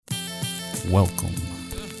Welcome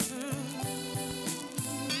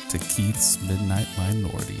to Keith's Midnight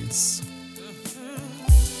Minorities.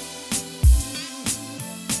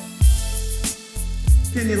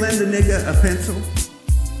 Can you lend a nigga a pencil?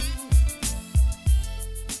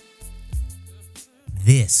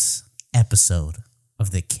 This episode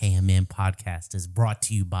of the KMM podcast is brought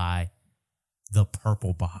to you by The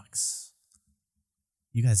Purple Box.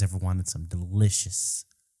 You guys ever wanted some delicious,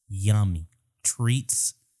 yummy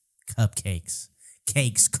treats, cupcakes,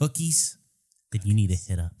 cakes, cookies? Then you need to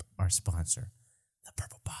hit up our sponsor, The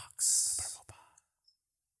Purple Box. The Purple Box.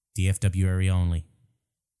 DFW area only.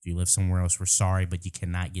 If you live somewhere else, we're sorry, but you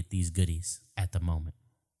cannot get these goodies at the moment.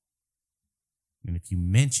 And if you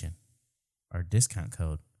mention our discount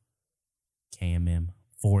code, KMM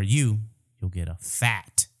for you, you'll get a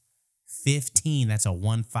fat 15. That's a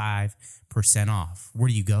 15% off. Where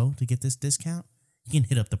do you go to get this discount? You can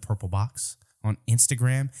hit up the Purple Box on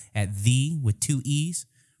Instagram at the with 2 E's,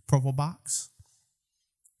 Purple Box.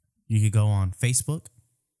 You could go on Facebook,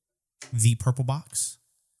 The Purple Box.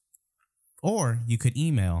 Or you could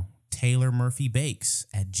email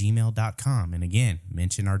taylormurphybakes@gmail.com. And again,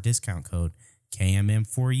 mention our discount code KMM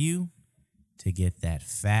for you to get that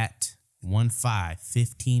fat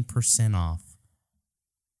 15% off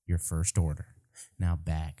your first order. Now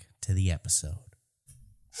back to the episode.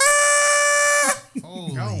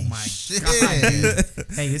 Holy oh my shit. God, dude.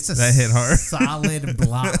 Hey, it's a That hit hard. solid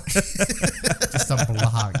block. Just a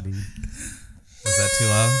block, dude. Was that too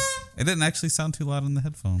loud? It didn't actually sound too loud in the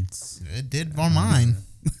headphones. It did on mine.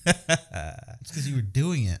 It's because you were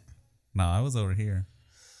doing it. No, I was over here.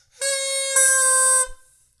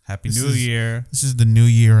 Happy New Year. This is the New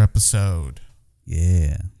Year episode.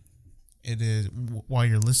 Yeah. It is, while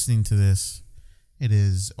you're listening to this, it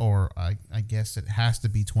is, or I guess it has to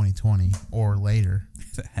be 2020 or later.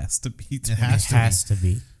 It has to be. It has to Has to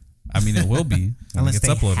be. I mean, it will be when Unless it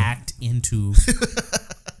gets they uploaded. hacked into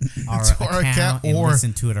our To our account account and or-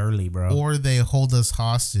 listen to it early, bro. Or they hold us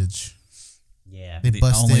hostage. Yeah. They The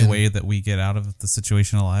bust only in. way that we get out of the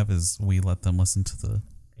situation alive is we let them listen to the.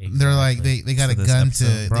 They're like, they got To a this gun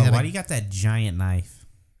episode. to... Bro, they got why a- do you got that giant knife?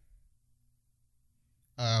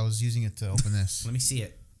 I was using it to open this. Let me see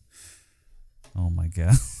it. Oh my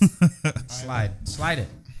God. Slide it. Spread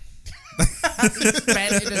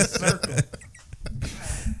it in a circle.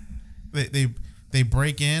 They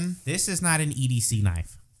break in. This is not an EDC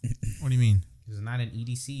knife. What do you mean? This is not an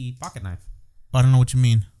EDC pocket knife. I don't know what you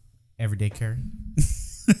mean. Everyday carry.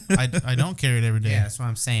 I don't carry it every day. Yeah, that's what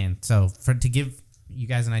I'm saying. So to give you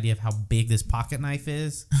guys an idea of how big this pocket knife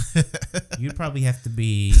is, you'd probably have to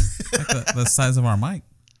be Like the size of our mic.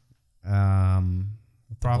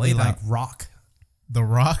 probably blade like out. Rock. The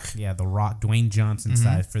Rock. Yeah, the Rock, Dwayne Johnson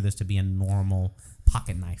size for this to be a normal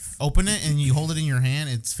pocket knife. Open it and you hold it in your hand.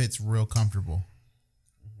 It fits real comfortable.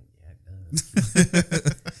 Yeah, it does.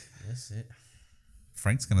 That's it.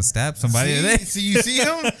 Frank's gonna stab somebody today. See, you see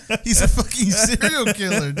him? He's a fucking serial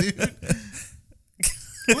killer, dude.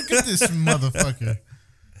 Look at this motherfucker.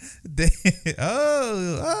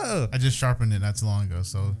 Oh. I just sharpened it not too long ago,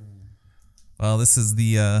 so Well, this is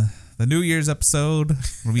the New Year's episode.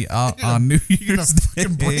 We'll be out on New you're gonna Year's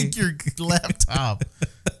fucking Day. break your laptop.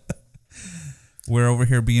 We're over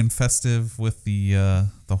here being festive with the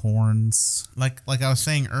horns. Like I was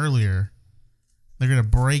saying earlier, they're gonna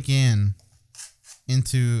break into, and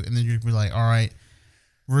then you're gonna be like, all right,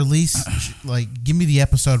 release, like, give me the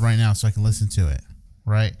episode right now so I can listen to it,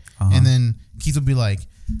 right? Uh-huh. And then Keith will be like,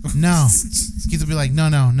 no. Keith will be like, no,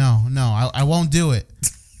 I won't do it.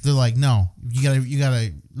 They're like, no, you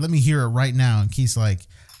gotta let me hear it right now. And Keith's like,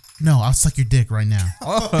 no, I'll suck your dick right now.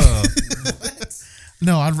 Oh,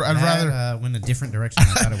 No, I'd rather went a different direction. I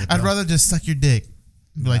thought it would I'd go. rather just suck your dick.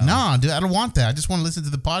 Be like, nah, dude, I don't want that. I just want to listen to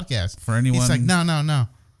the podcast. For anyone- He's like, no.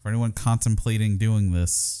 for anyone contemplating doing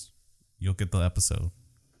this, you'll get the episode.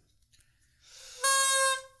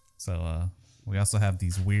 So we also have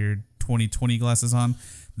these weird 2020 glasses on.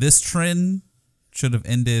 This trend should have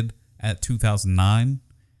ended at 2009.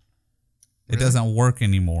 It Really? doesn't work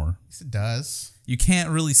anymore. Yes, it does. You can't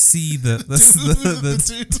really see the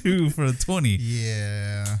The two for the 20.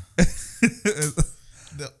 Yeah.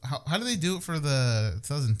 How do they do it for the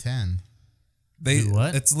 2010? They Do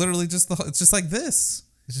what? It's literally just it's just like this.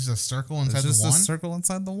 It's just a circle inside It's just the a one. circle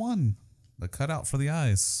inside the one. The cutout for the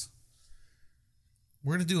eyes.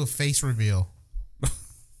 We're gonna do a face reveal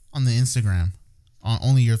on the Instagram. On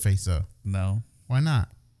only your face though. No. Why not?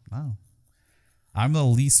 No. I'm the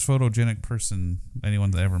least photogenic person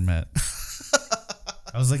anyone's ever met.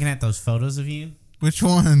 I was looking at those photos of you. Which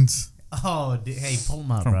ones? Oh, hey, pull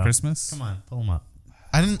them up, From bro. Christmas? Come on, pull them up.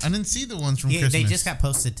 I didn't see the ones from Yeah, Christmas. they just got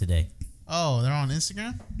posted today. Oh, they're on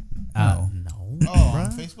Instagram? No. No. Oh,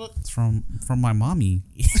 on Facebook? It's from my mommy.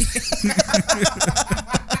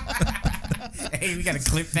 Hey, we gotta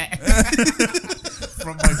clip that.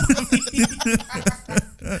 From my movie.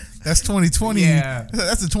 That's 2020. Yeah.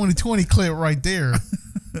 That's a 2020 clip right there.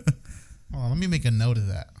 Hold on, let me make a note of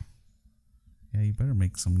that. Yeah, you better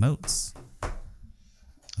make some notes.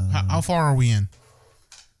 How far are we in?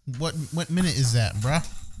 What minute is that, bruh?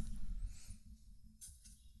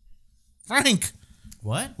 Frank,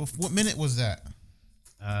 What? what minute was that?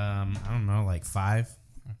 I don't know, like 5.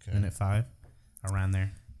 Okay. Minute 5. Around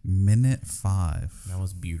there. Minute 5. That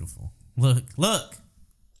was beautiful. Look.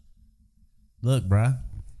 Look, bruh.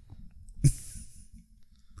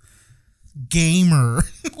 Gamer.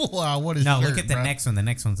 Wow, what is No, look at the next one. The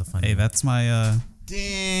next one's a funny Hey, one. that's my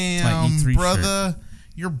Damn, E3 brother.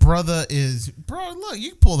 Your brother is... Bro, look,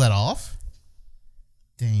 you can pull that off.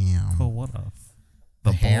 Damn. pull what off?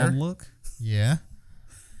 The hair? bald look? Yeah.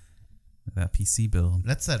 That PC build.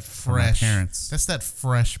 That's that my fresh... parents. That's that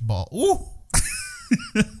fresh ball. Ooh.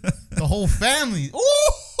 The whole family.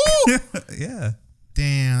 Ooh. Yeah.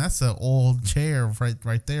 Damn, that's an old chair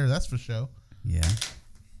right there. That's for sure. Yeah.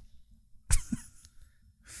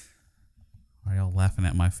 Why are y'all laughing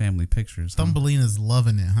at my family pictures? Huh? Thumbelina's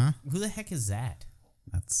loving it, huh? Who the heck is that?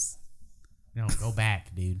 That's No, go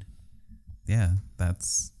back, dude. yeah.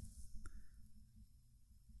 That's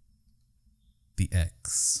the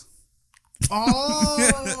X.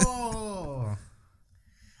 Oh.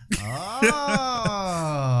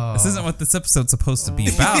 Oh. This isn't what this episode's supposed to be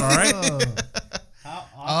about. All right. How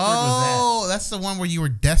awkward Oh, that's the one where you were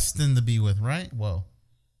destined to be with, right? Whoa.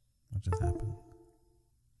 What just happened?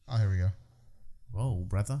 Oh, here we go. Whoa,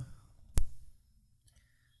 brother.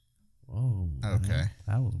 Whoa. Okay.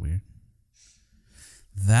 That was weird.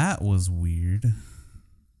 That was weird.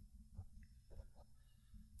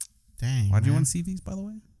 Dang. Why do you man. want to see these, by the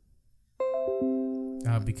way?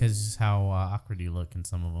 Because how awkward you look in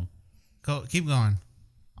some of them. Go, keep going.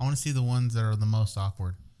 I want to see the ones that are the most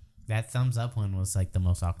awkward. That thumbs up one was like the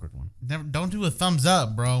most awkward one. Never, don't do a thumbs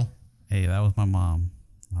up, bro. Hey, that was my mom.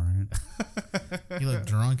 All right. You look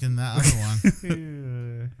drunk in that other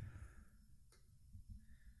one.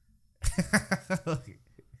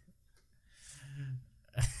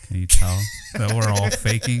 Can you tell that we're all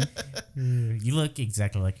faking? You look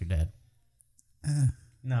exactly like your dad.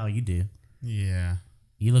 No, you do. Yeah.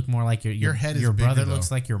 You look more like your head is your bigger, brother though.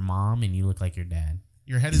 looks like your mom, and you look like your dad.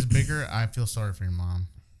 Your head is bigger. I feel sorry for your mom.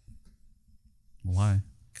 Why?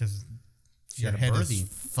 Because She your had a head birthday. is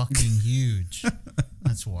fucking huge.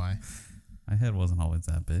 That's why. My head wasn't always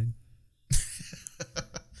that big.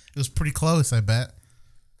 It was pretty close, I bet.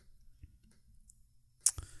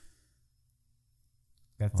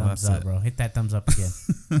 That Well, thumbs that's up, it. bro. Hit that thumbs up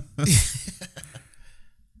again.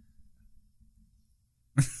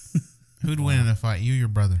 Who'd win in a fight? You or your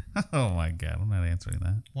brother? Oh my god, I'm not answering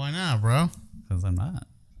that Why not, bro? because I'm not.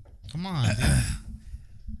 Come on, dude.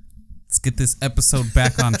 Let's get this episode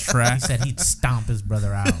back on track. He said he'd stomp his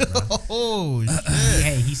brother out, bro. Oh, shit.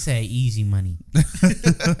 Hey, he said easy money.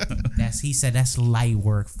 He said that's light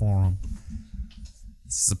work for him.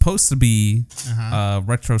 It's supposed to be a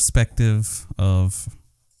retrospective of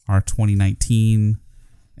our 2019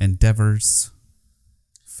 endeavors,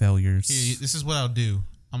 failures. Here, this is what I'll do.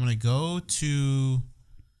 I'm going to go to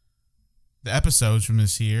the episodes from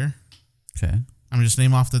this year. Okay. I'm going to just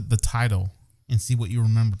name off the title and see what you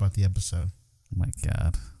remember about the episode. Oh my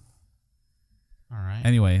god. All right.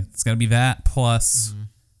 Anyway, it's gonna be that plus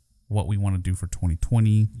what we want to do for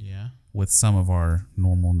 2020 Yeah. with some of our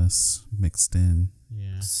normalness mixed in.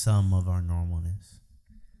 Yeah. Some of our normalness.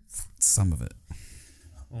 Some of it.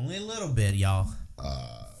 Only a little bit, y'all.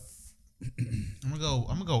 I'm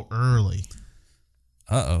gonna go early.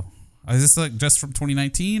 Is this like just from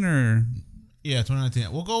 2019 or? Yeah,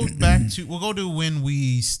 2019. We'll go back to when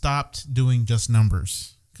we stopped doing just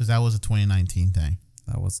numbers because that was a 2019 thing.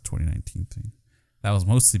 That was a 2019 thing. That was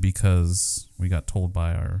mostly because we got told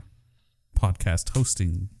by our podcast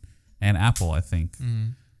hosting and Apple, I think.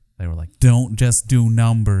 They were like, don't just do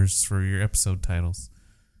numbers for your episode titles.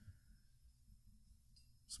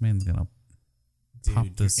 This man's gonna pop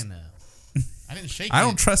Dude, this. you're gonna... I didn't shake. I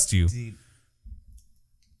don't trust you. Dude.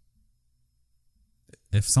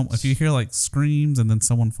 If you hear like screams and then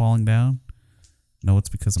someone falling down, no, it's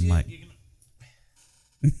because of Mike.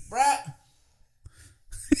 Bruh!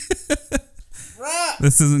 Bruh!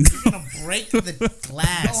 This isn't. You're gonna break the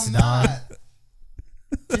glass, No, I'm dog. not.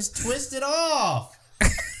 Just twist it off.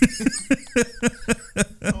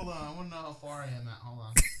 Hold on. I want to know how far I am at. Hold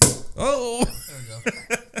on. Oh, There we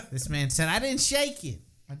go. This man said I didn't shake it.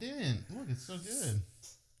 I didn't. Look, it's so good.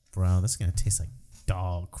 Bro, that's going to taste like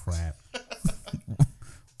dog crap.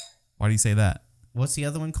 Why do you say that? What's the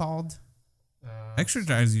other one called? Extra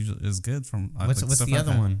dry is good from. What's the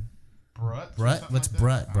other one? Brut? What's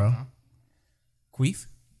Brut, bro? Queef?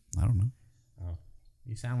 I don't know. Oh,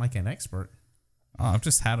 you sound like an expert. Oh, I've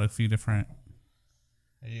just had a few different.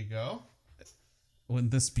 There you go.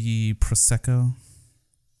 Wouldn't this be Prosecco?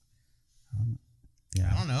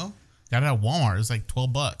 Yeah. I don't know. Got it at Walmart. It's like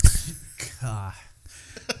 $12. God.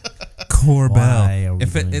 Corbel. Why are we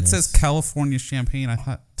If doing it says this? California champagne, I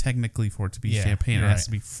thought technically for it to be Yeah, champagne, it you're has right.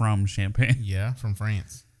 to be from Champagne. Yeah, from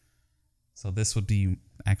France. So this would be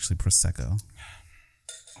actually Prosecco.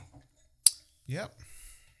 Yep.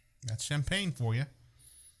 That's champagne for you.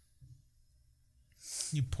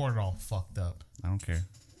 You poured it all fucked up. I don't care.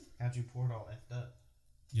 How'd you pour it all effed up?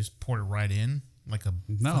 You just poured it right in like a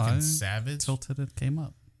No, fucking I savage. tilted it, came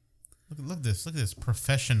up. Look at this. Look at this.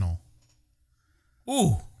 Professional.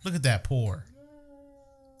 Ooh, look at that pour.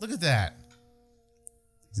 Look at that.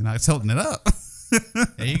 He's not tilting it up.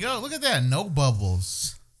 There you go. Look at that. No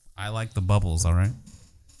bubbles. I like the bubbles, all right?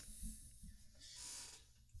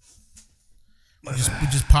 We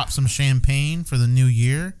just popped some champagne for the new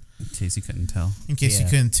year. In case you couldn't tell. In case you Yeah.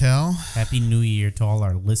 couldn't tell. Happy New Year to all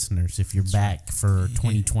our listeners if you're back for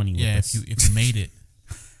 2020 with Yeah, us. if you made it.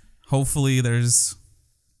 Hopefully there's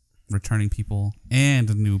returning people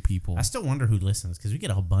and new people. I still wonder who listens because we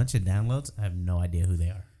get a whole bunch of downloads. I have no idea who they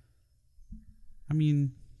are. I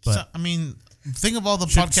mean, But So, I mean, think of all the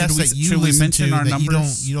Should- podcasts should we- that you should we listen mention to our that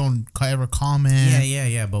numbers? you don't ever comment.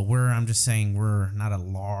 Yeah. But I'm just saying we're not a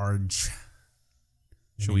large.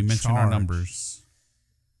 should we mention our numbers?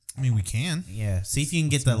 I mean, we can. Yeah. See if you can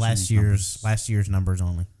get Let's the mention last year's numbers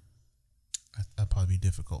only. That'd probably be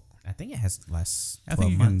difficult. I think it has to last I 12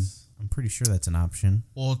 think you can- months. I'm pretty sure that's an option.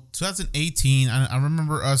 Well, 2018, I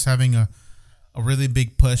remember us having a really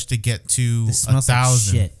big push to get to This smells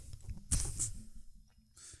 1,000. like shit.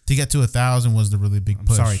 To get to 1,000 was the really big I'm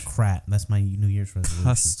push. sorry, crap. That's my New Year's resolution.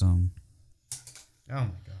 Custom. Oh my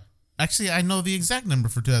god. Actually, I know the exact number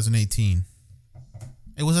for 2018.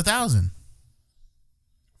 It was 1,000.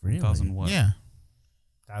 Really? 1,000 what? Yeah,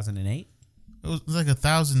 2008? it was like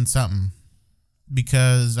 1,000 something.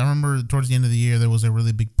 Because I remember towards the end of the year there was a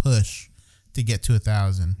really big push to get to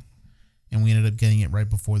 1,000, and we ended up getting it right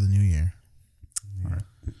before the new year. All right.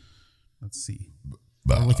 Let's see.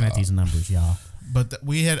 We're looking at these numbers, y'all. But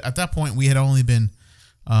we had at that point we had only been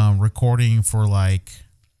recording for like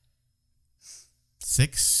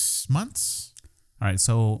 6 months, All right.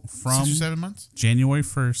 So 6 from or 7 months. January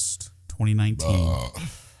 1st, 2019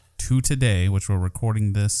 to today, which we're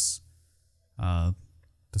recording this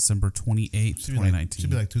December 28th, 2019. Should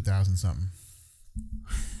be like 2,000 something.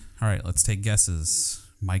 All right. Let's take guesses.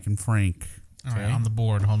 Mike and Frank. All right, on the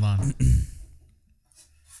board. Hold on.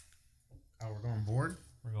 Oh, we're going board?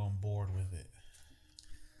 We're going board with it.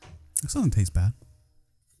 This doesn't taste bad.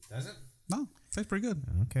 Does it? No, tastes pretty good.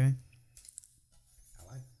 Okay.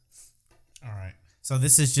 All right. So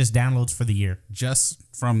this is just downloads for the year. Just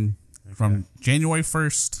from January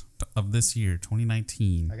 1st of this year,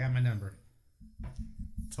 2019. I got my number.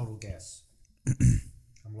 Total guess.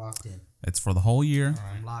 I'm locked in. It's for the whole year.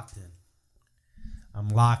 I'm locked in. I'm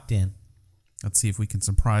locked in. Let's see if we can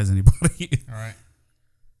surprise anybody. All right.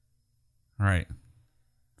 All right.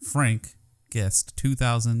 Frank guessed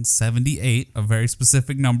 2078, a very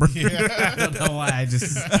specific number. I don't know why. I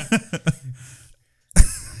just.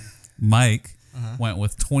 Mike went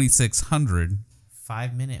with 2600.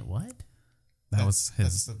 5 minute what? That was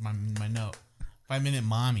his. That's my note. 5 minute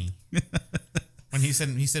mommy. When he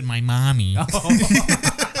said my mommy.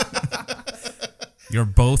 You're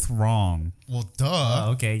both wrong. Well, duh.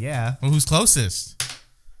 Oh, okay, yeah. Well, who's closest?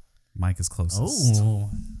 Mike is closest. Oh,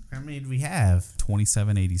 how many did we have?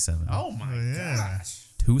 2787. Oh my Yeah. gosh.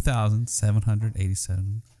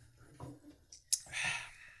 2787.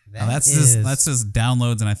 Now That that's is- just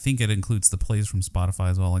downloads, and I think it includes the plays from Spotify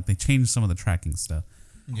as well. Like they changed some of the tracking stuff.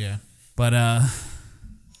 Yeah. But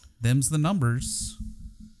them's the numbers.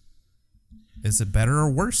 Is it better or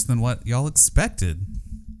worse than what y'all expected?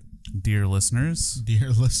 Dear listeners,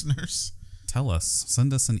 Dear listeners. tell us.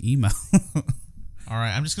 Send us an email. All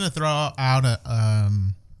right. I'm just gonna throw out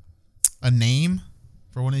a name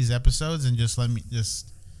for one of these episodes, and just let me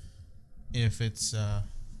if it's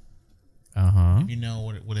if you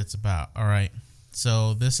know what it's about. All right.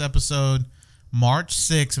 So this episode, March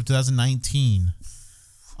 6th of 2019,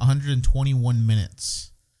 121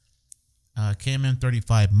 minutes. KMM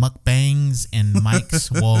 35 mukbangs and Mike's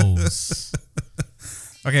woes.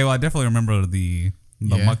 Okay, well, I definitely remember the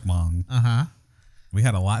Yeah. mukbang. Uh huh. We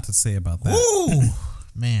had a lot to say about that. Ooh,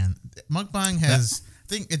 man, mukbang has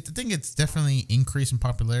think it's definitely increased in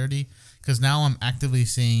popularity because now I'm actively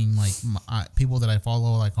seeing like people that I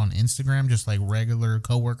follow like on Instagram, just like regular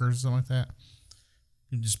coworkers or something like that.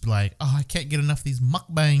 And just be like, oh, I can't get enough of these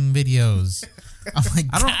mukbang videos. I'm like,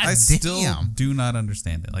 I still do not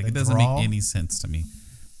understand it. Like, it doesn't make any sense to me.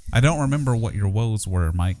 I don't remember what your woes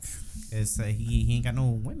were, Mike. It's he ain't got no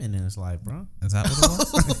women in his life, bro. Is that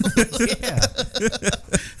what it was? Yeah.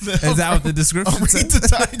 Is that what the description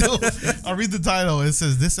says? I'll read the title. It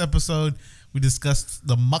says, this episode, we discussed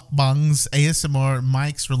the mukbangs, ASMR,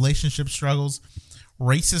 Mike's relationship struggles,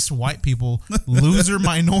 racist white people, loser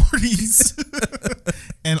minorities,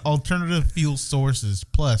 and alternative fuel sources.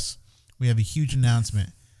 Plus, we have a huge announcement.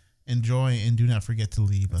 Enjoy and do not forget to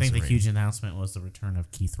leave. I think the huge announcement was the return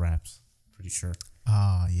of Keith Raps. Pretty sure.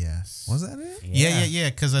 Ah, yes. Was that it? Yeah.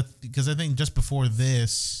 Because I think just before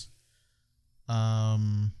this,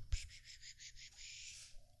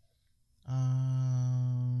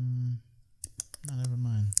 no, never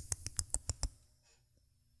mind.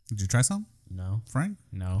 Did you try some? No. Frank?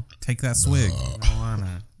 No. Take that swig. I don't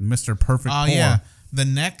wanna. Mr. Perfect Oh, Pour. yeah. The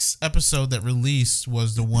next episode that released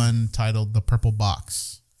was the one titled The Purple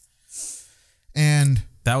Box. And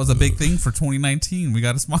That was a big thing for 2019. We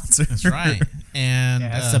got a sponsor. that's right. And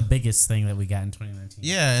That's the biggest thing that we got in 2019.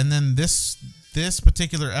 yeah, and then this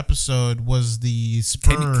particular episode was the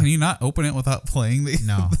spur. Can you not open it without playing the,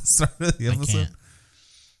 No. the start of the I episode?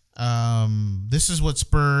 can't. This is what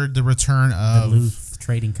spurred the return The of Luth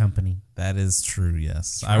Trading Company. That is true,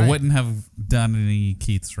 yes. Right. I wouldn't have done any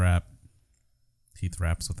Keith Raps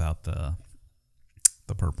without the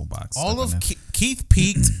Purple Box. all of stepping in. Keith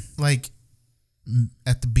peaked like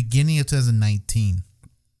at the beginning of 2019.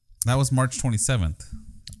 That was March 27th.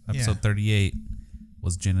 Episode Yeah. 38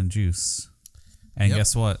 was Gin and Juice. And Yep.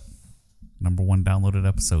 guess what? Number one downloaded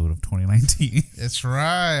episode of 2019. That's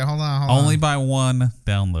right. Hold on. Only by one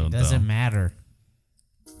download, Doesn't though. matter.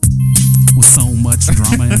 With so much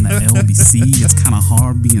drama in the LBC, it's kinda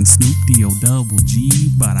hard being Snoop D-O-double-G,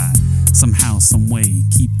 but I somehow, someway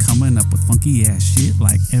keep coming up with funky ass shit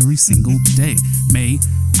like every single day. May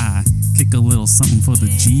I kick a little something for the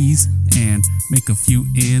G's and make a few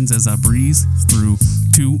ends as I breeze through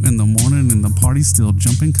 2 in the morning and the party's still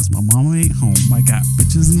jumping cause my mama ain't home. I got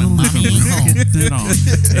bitches in the living room getting it on,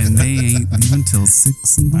 and they ain't leaving till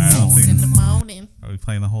 6 in the morning. Are we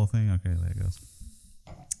playing the whole thing? Okay, there it goes.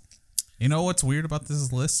 You know what's weird about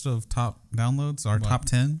this list of top downloads? Our top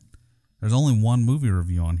 10? There's only one movie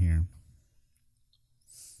review on here.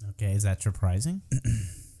 Okay, is that surprising?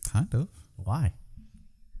 Kind of. Why?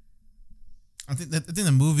 I think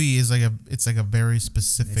the movie is like a very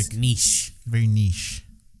specific, It's niche. very niche.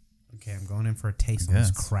 Okay, I'm going in for a taste I on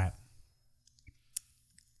this guess. crap.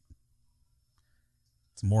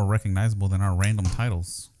 It's more recognizable than our random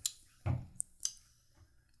titles. It's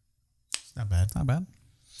not bad. Not bad.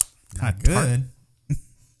 Not good.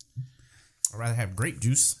 I'd rather have grape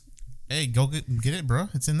juice. Hey, go get it, bro.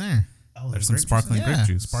 It's in there. Oh, There's some sparkling grape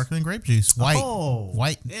juice. Sparkling grape juice. White. Oh,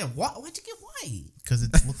 White. Yeah, why'd you get white? Because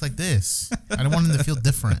it looks like this. I don't want it to feel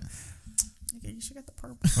different. Okay, you should get the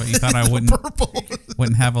purple. What, you thought I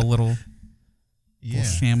wouldn't have a little Yeah.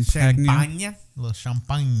 champagne? Champagne. A little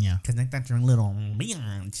champagne. Cause I thought you were a little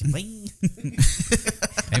champagne.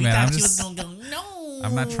 Hey man,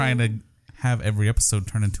 I'm not to trying to have every episode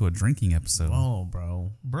turn into a drinking episode. Oh,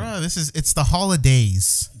 bro. Bro, it's the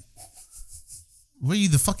holidays. What are you,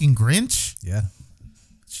 the fucking Grinch? Yeah.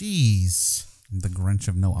 Jeez. I'm the Grinch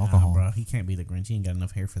of no Nah, alcohol. bro, he can't be the Grinch. He ain't got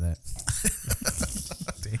enough hair for that.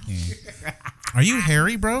 Dang. Are you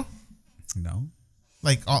hairy, bro? No.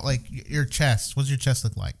 Like your chest. What's your chest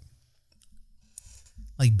look like?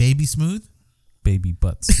 Like baby smooth? Baby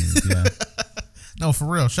butt smooth, yeah. No, for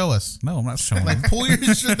real. Show us. No, I'm not showing Like you. pull your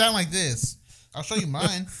shit down like this. I'll show you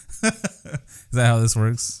mine. Is that how this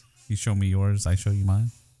works? You show me yours, I show you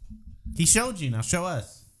mine? He showed you. Now show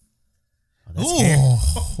us. Oh, that's hair.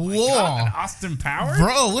 Oh, whoa. Austin Powers?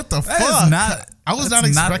 Bro, what the That fuck? is not. I was not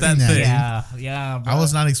that's not expecting that that. thing. Yeah, yeah, bro. I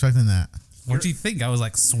was not expecting that. What'd you think? I was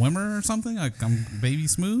like swimmer or something? Like I'm baby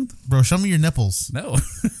smooth? Bro, show me your nipples. No.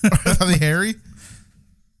 Are they hairy?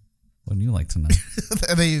 Wouldn't you like to know?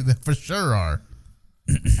 They for sure are.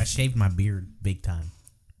 I shaved my beard big time.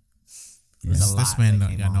 Yes. There's a This lot man that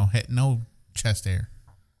got came no off. head, no chest hair.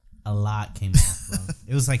 A lot came off, bro.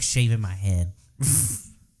 It was like shaving my head.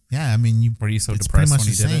 Yeah, I mean, you. Were you so It's pretty depressed much when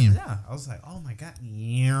you the did same. it? Yeah, I was like, oh my god.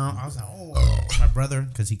 Yeah. I was like, oh. My brother,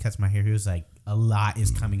 because he cuts my hair, he was like, a lot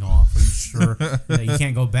is coming off. Are you sure? Yeah, you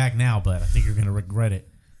can't go back now, but I think you're gonna regret it.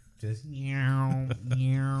 Just meow,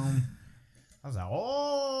 meow. I was like,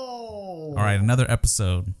 oh. All right, another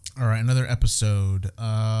episode. All right, another episode.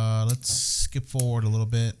 Let's skip forward a little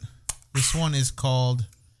bit. This one is called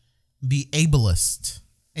The Ableist.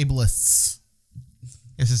 Ableists.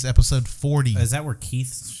 This is episode 40. Is that where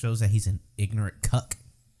Keith shows that he's an ignorant cuck?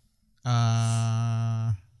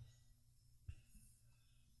 I'm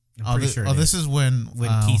pretty sure. Oh, this is when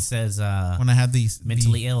Keith says when I had these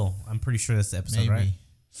mentally ill. I'm pretty sure that's the episode, maybe. right?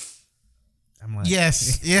 I'm like,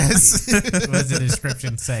 Yes. what does the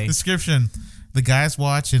description say? Description: the guys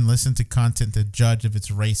watch and listen to content to judge if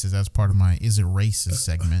it's racist. That's part of my "Is It Racist"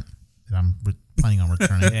 segment that I'm planning on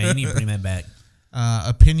returning. Yeah, you need to bring that back.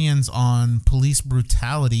 Opinions on police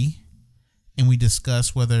brutality, and we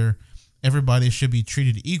discuss whether everybody should be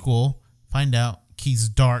treated equal. Find out Keith's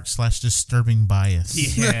dark/disturbing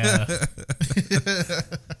bias. Yeah.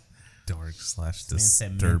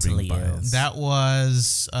 Dark/disturbing mentally ill. bias. That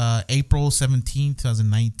was April 17th,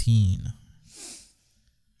 2019.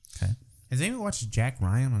 Okay. Has anyone watched Jack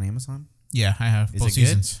Ryan on Amazon? Yeah, I have Is both it good?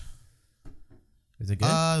 seasons. Is it good?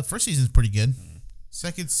 The first season's pretty good.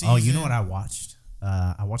 Second season. Oh, you know what I watched?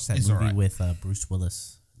 I watched that It's movie alright. with Bruce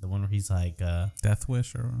Willis. The one where he's like, Death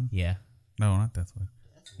Wish or yeah. no, not Death Wish.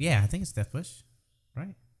 Yeah, I think it's Death Wish,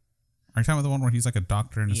 right? Are you talking about the one where he's like a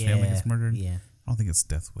doctor and his family gets murdered? Yeah. I don't think it's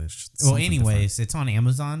Death Wish. It's Well, something anyways, it's on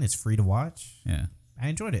Amazon. It's free to watch. different. I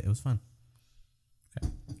enjoyed it. It was fun.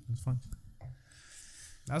 Okay. It was fun.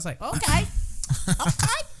 I was like, okay. Yeah.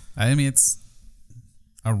 I mean, it's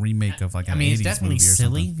a remake of like an 80s it's definitely movie or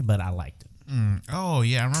silly, something. but I liked it. Oh,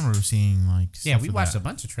 yeah, I remember seeing like. Yeah, stuff we of watched that. a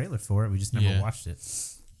bunch of trailers for it. We just never Yeah. watched it.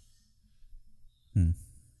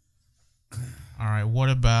 All right, what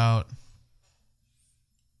about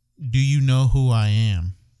Do You Know Who I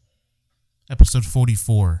Am? Episode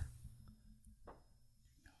 44.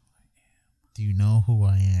 Do you know who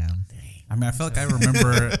I am? I mean, I feel like I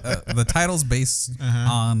remember the title's based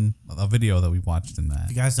on a video that we watched in that. If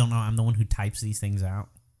you guys don't know, I'm the one who types these things out.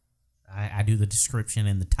 I do the description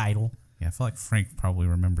and the title. Yeah, I feel like Frank probably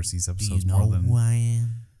remembers these Do you episodes know more than. who I am?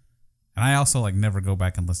 And I also like never go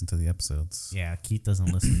back and listen to the episodes. Yeah, Keith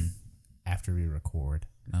doesn't listen after we record.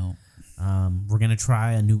 No. We're gonna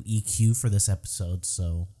try a new EQ for this episode,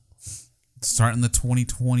 so Starting the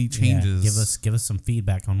 2020 changes. yeah, give us some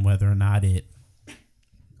feedback on whether or not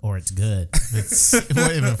it's good.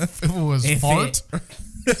 If it was If fart, or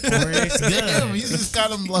it's damn, good. he's just got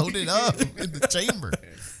him loaded up in the chamber.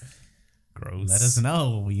 Gross. Let us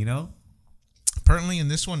know. Apparently, in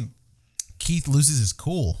this one, Keith loses his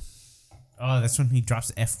cool. Oh, that's when he drops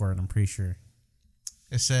the F word. I'm pretty sure.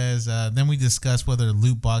 It says, then we discuss whether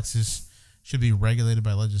loot boxes should be regulated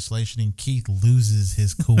by legislation, and Keith loses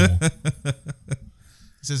his cool. It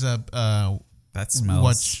says, That smells.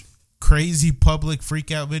 watch crazy public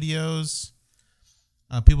freakout videos.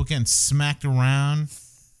 People getting smacked around.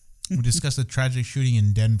 We discuss the tragic shooting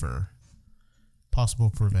in Denver. Possible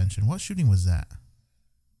prevention. What shooting was that?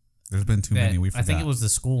 There's been too many. We I forgot. think it was the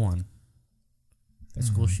school one. The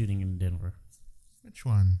school shooting in Denver. Which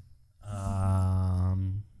one? I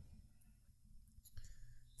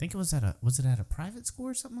think it was at a private school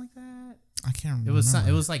or something like that? I can't remember.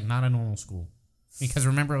 It was like not a normal school. Because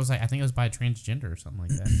remember, it was like, I think it was by a transgender or something like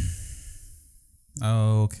that.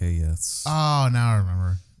 Oh, okay, yes. Oh, now I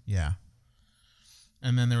remember. Yeah.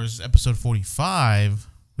 And then there was episode 45,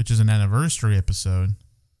 which is an anniversary episode.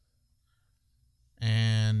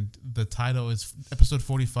 And the title is episode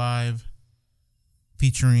 45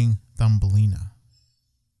 featuring Thumbelina.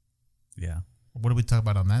 Yeah. What did we talk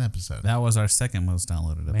about on that episode? That was our second most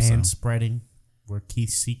downloaded episode. Man spreading, where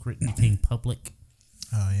Keith's secret became public.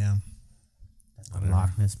 Oh, yeah. The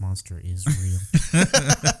Loch Ness Monster is real.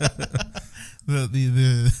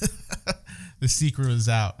 The secret was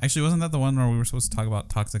out. Actually, wasn't that the one where we were supposed to talk about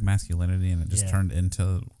toxic masculinity and it just Yeah. turned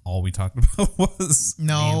into all we talked about was?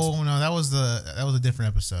 No, that was a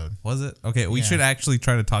different episode. Was it? Okay, we Yeah. should actually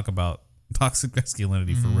try to talk about toxic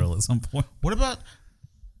masculinity for real at some point. What about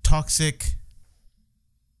toxic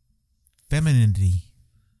femininity?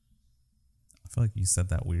 I feel like you said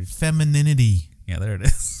that weird. Femininity. Yeah, there it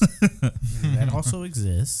is. That also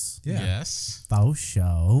exists. Yes. Faux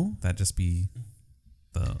show. That'd just be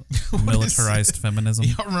the militarized feminism.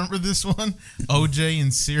 Y'all remember this one? OJ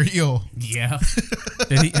and Serial. Yeah.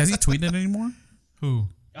 Has he tweeted anymore? Who?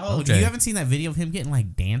 Oh, Okay. you haven't seen that video of him getting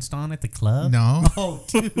like danced on at the club? No. Oh,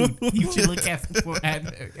 dude, you should look at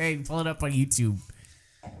hey, pull it up on YouTube.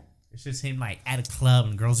 It's just him like at a club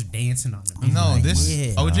and girls are dancing on him. He's No, like, this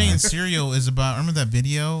yeah. OJ and Cereal is about. Remember that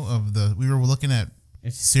video of we were looking at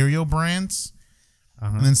cereal brands,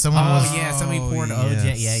 and then someone was. Oh yeah, somebody poured Oh, OJ.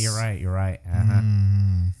 yes. Yeah, you're right. Uh-huh.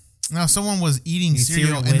 No, someone was eating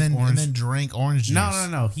cereal cereal with and orange- then drank orange juice.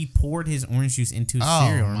 No. He poured his orange juice into his Oh,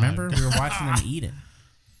 cereal. my Remember? We were watching him eat it.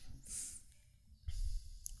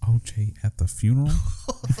 OJ at the funeral?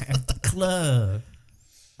 At the club.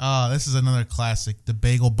 Oh, this is another classic. The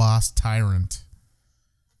Bagel Boss Tyrant.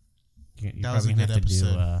 You're That was a probably good gonna have to do.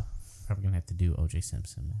 episode. Probably gonna have to do OJ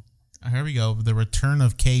Simpson. Here we go. The Return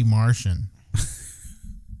of K. Martian.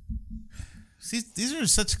 See, these are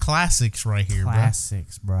such classics right here, bro.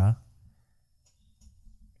 Classics, bruh.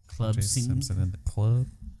 Club OJ scene. Simpson in the club.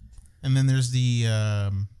 And then there's the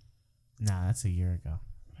Nah, that's a year ago.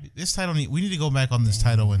 this title. We need to go back on this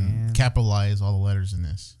title and man. capitalize all the letters in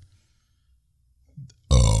this.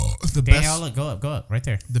 The Daniel, best, look, go up, right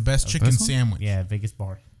there. the best chicken this one? sandwich. Yeah, biggest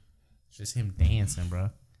bar. It's just him dancing, bro.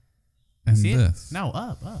 And See this. it? No,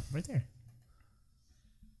 up, right there.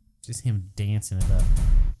 Just him dancing it up.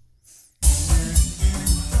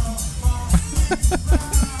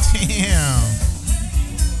 Damn.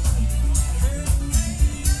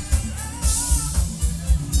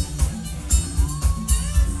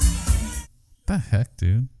 The heck,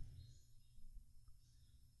 dude?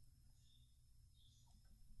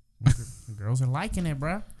 Girls are liking it,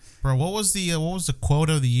 bro. Bro, what was the quote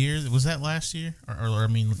of the year? Was that last year? Or I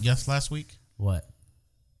mean, yes, last week? What?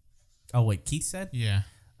 Oh, wait, Keith said? Yeah.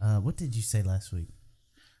 What did you say last week?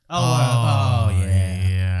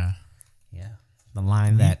 Yeah. Yeah. The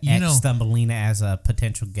line that You know- X Thumbelina as a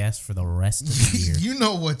potential guest for the rest of the year. You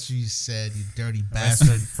know what you said, you dirty Bastard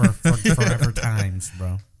bastard. for forever times,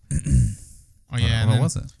 bro. Oh yeah. and What then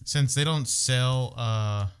was it? Since they don't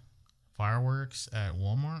sell fireworks at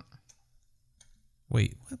Walmart.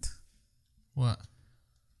 Wait, what? What?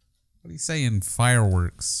 What are you saying?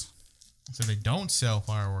 Fireworks? So they don't sell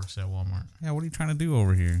fireworks at Walmart. Yeah, what are you trying to do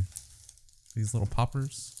over here? These little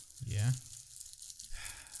poppers? Yeah.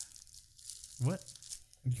 What?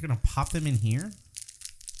 You're going to pop them in here?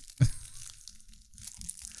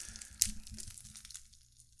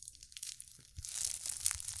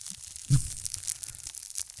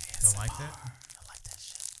 Don't like that? I like that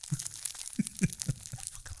shit.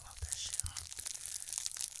 Fucking love that shit.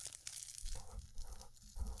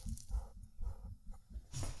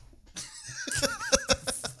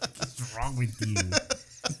 What's wrong with you?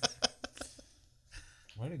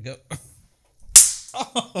 Where'd it go?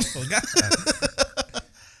 Oh, God.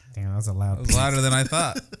 Damn, that was a loud That was louder than I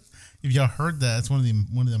thought. If y'all heard that, it's one of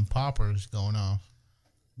them poppers going off.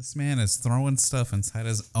 This man is throwing stuff inside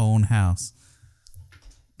his own house.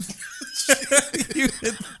 you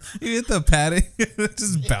hit the padding. It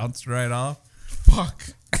just bounced right off. Fuck.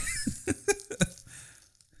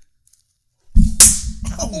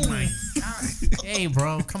 Oh my god! Hey,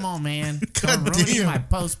 bro, come on, man! God Don't ruin damn. my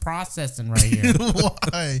post processing right here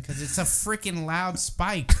Why? because it's a freaking loud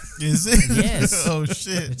spike. Is it? Yes. Oh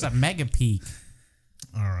shit. It's a mega peak.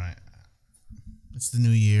 All right. It's the new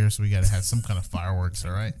year, so we gotta have some kind of fireworks.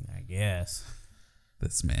 All right. I guess.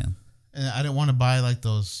 This man. And I didn't want to buy like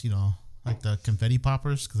those, like the confetti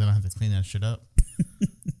poppers because I don't have to clean that shit up. I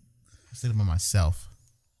did them by myself.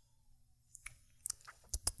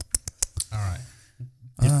 All right.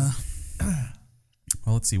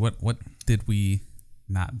 Well, let's see. What did we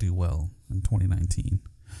not do well in 2019?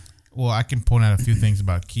 Well, I can point out a few things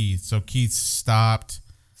about Keith. So Keith stopped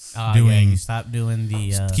Yeah, doing. you stopped doing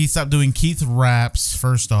the. Keith stopped doing Keith raps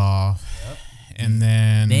first off, and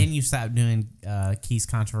then Then you stopped doing Keith's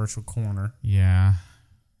controversial corner. yeah.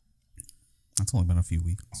 That's only been a few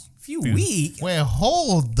weeks. Few weeks. Wait,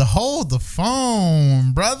 hold the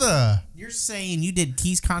phone, brother. You're saying you did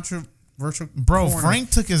Keith's controversial Bro, corner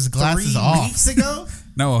Frank took his glasses 3 off. weeks ago?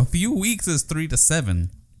 No, a few weeks is 3 to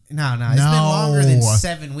 7. No, it's been longer than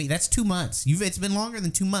 7 weeks. That's 2 months. It's been longer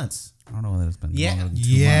than 2 months. I don't know whether it's been Yeah. longer than 2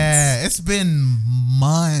 Yeah, months. it's been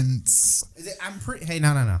months. I'm pretty. Hey,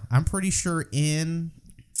 no. I'm pretty sure on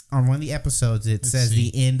one of the episodes it says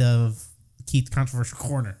see. the end of Keith's controversial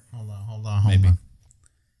corner. Hold on. Maybe.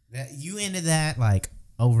 That you ended that like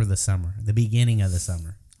over the summer, the beginning of the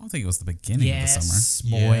summer. I don't think it was the beginning of the summer. Yes,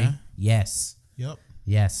 boy. Yeah. Yes. Yep.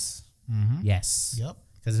 Yes. Yes. Yep.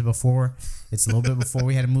 Because it's a little bit before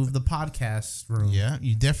we had to move the podcast room. Yeah,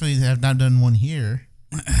 you definitely have not done one here.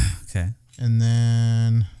 Okay. And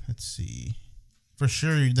then let's see. For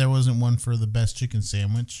sure, there wasn't one for the best chicken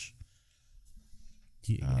sandwich.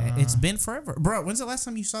 It's been forever, bro. When's the last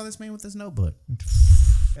time you saw this man with his notebook?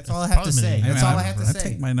 That's all I have to Probably been say. a year. That's all I have to I say.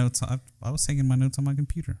 take my notes. I was taking my notes on my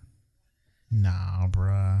computer. Nah,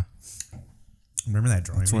 bruh. Remember that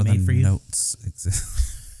drawing That's we where the made for you? notes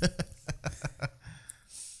exist.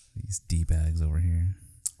 These D-bags over here.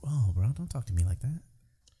 Oh, bro, don't talk to me like that.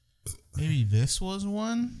 Maybe this was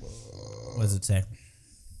one. What does it say?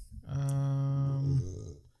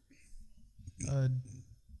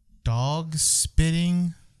 Dog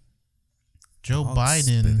spitting. Joe Dog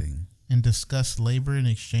Biden spitting. and discuss labor in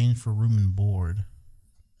exchange for room and board.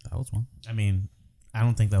 That was one. I mean, I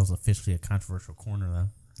don't think that was officially a controversial corner,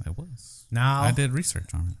 though. It was. No. I did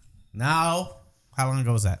research on it. No. How long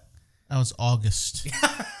ago was that? That was August.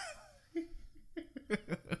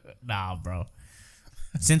 Nah, bro.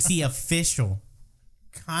 Since the official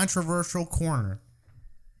controversial corner,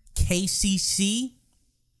 KCC,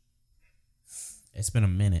 it's been a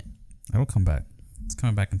minute. It'll come back. It's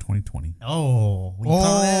coming back in 2020. Oh. We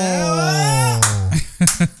call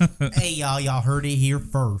it. Hey, y'all heard it here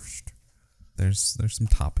first. There's some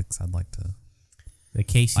topics I'd like to. The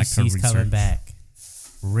KCC's coming research. back.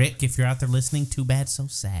 Rick, if you're out there listening, too bad, so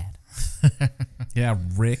sad. Yeah,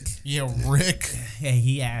 Rick. Yeah, Rick. Hey,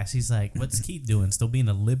 he asked, he's like, what's Keith doing? Still being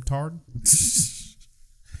a libtard?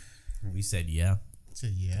 We said, yeah. I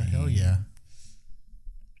said, yeah, hell yeah.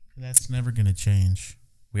 That's never gonna change.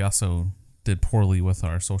 We also did poorly with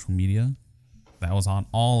our social media. That was on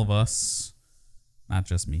all of us, not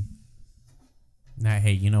just me. Now,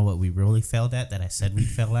 hey, you know what we really failed at that I said we'd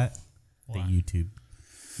fail at? The YouTube.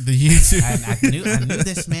 The YouTube. I knew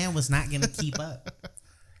this man was not going to keep up.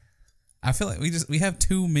 I feel like we have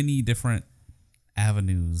too many different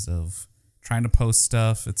avenues of trying to post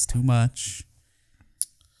stuff. It's too much.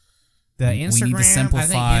 The We need to Instagram,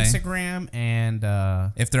 simplify. I think Instagram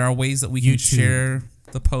and If there are ways that we can YouTube. share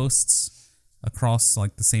the posts across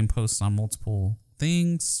like the same posts on multiple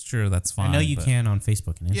things, sure, that's fine. I know you but- can on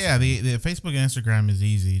Facebook and Instagram. Yeah, the Facebook and Instagram is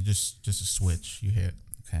easy. Just a switch you hit.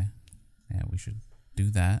 Okay. Yeah, we should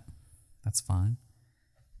do that. That's fine.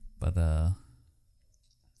 But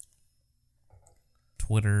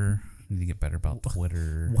Twitter, need to get better about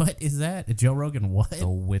Twitter. What is that? Joe Rogan, what? The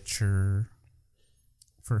Witcher.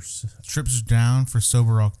 Trips down for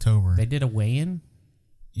Sober October. They did a weigh-in?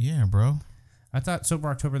 Yeah, bro. I thought Sober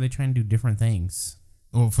October they try and do different things.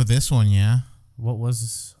 Well, for this one, yeah. What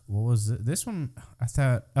was it? This one? I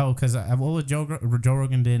thought. Oh, because Joe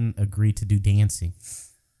Rogan didn't agree to do dancing.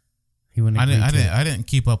 He wouldn't. I didn't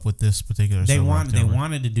keep up with this particular. They Sober October.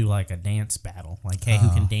 wanted to do like a dance battle, like hey, who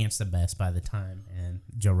can dance the best by the time? And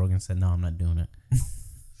Joe Rogan said, "No, I'm not doing it."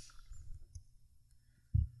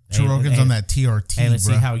 Joe Rogan's on that TRT. Hey, let's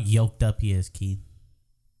bro. see how yoked up he is, Keith.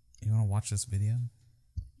 You want to watch this video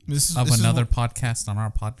This is of this is another what- podcast on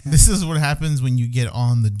our podcast? This is what happens when you get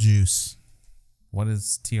on the juice. What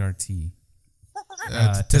is TRT?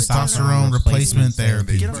 Testosterone replacement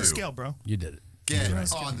therapy. Get on the scale, bro. You did it. Get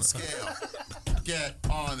on the scale. Get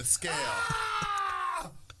on the scale.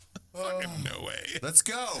 Fucking no way. Let's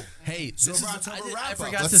go. Hey, this is, I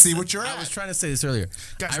forgot Let's to see say- what you're I at. was trying to say this earlier.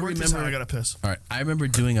 Guys, I work this remember. out. I gotta piss. All right, I remember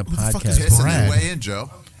doing a the fuck is podcast. Piss on Brad. your way in, Joe.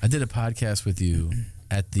 I did a podcast with you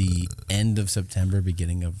at the end of September,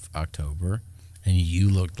 beginning of October, and you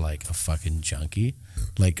looked like a fucking junkie,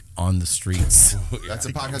 like on the streets. That's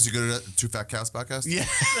a podcast you go to, Two Fat Cows podcast? Yeah.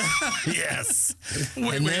 Yes.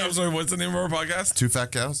 Wait, I'm sorry. What's the name of our podcast? Two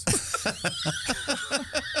Fat Cows?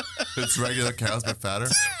 It's regular cows but fatter.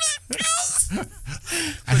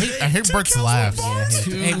 I hate Bert's laughs.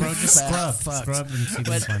 Hey, bro, just fat scrub fucks. and see But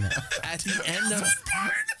what's on it. at the end of,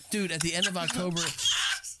 dude, at the end of October,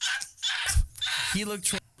 he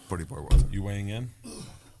looked. Pretty poor was it? You weighing in?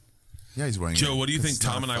 Yeah, he's weighing Joe, in. what do you think It's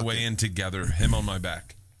not Tom and I fucking- weigh in together, him on my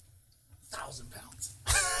back? 1,000 pounds.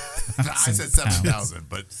 I said 7,000,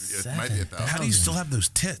 but it might be 1,000. How do you still have those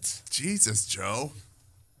tits? Jesus, Joe.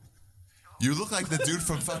 You look like the dude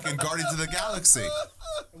from fucking Guardians of the Galaxy.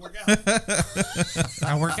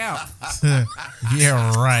 I work out.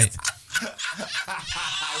 Yeah, right.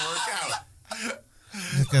 I work out.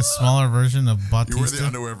 Like a smaller version of You wear the Bautista.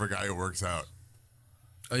 underwear of a guy who works out.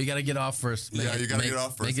 Oh, you got to get off first. Yeah, you gotta get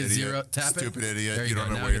off first, Make it idiot. zero. Tap Stupid it. idiot. There You go.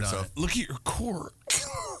 don't know Now weigh get on yourself. it. Look at your core.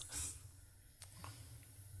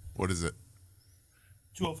 What is it?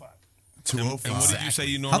 205. 205. And what did you say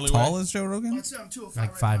you How normally tall weigh? is Joe Rogan? I'd say I'm 205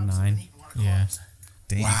 Like right now, 5'9". Yeah.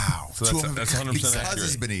 Damn. Wow. So that's 100% because accurate.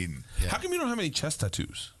 he's been eating. How come you don't have any chest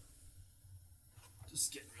tattoos?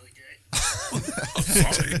 Just getting really gay.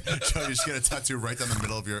 Joe, you just get a tattoo right down the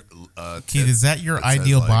middle of your Keith, is that your that says,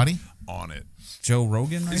 ideal like, body? On it. Joe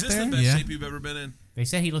Rogan right Is this there? the best Yeah. shape you've ever been in? They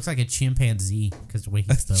said he looks like a chimpanzee because the way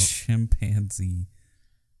he's built. Chimpanzee.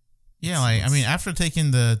 Yeah, like I mean, after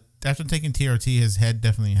taking TRT, his head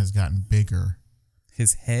definitely has gotten bigger.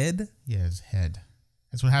 His head? Yeah, his head.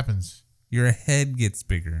 That's what happens. Your head gets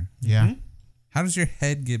bigger. Yeah, How does your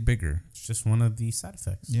head get bigger? It's just one of the side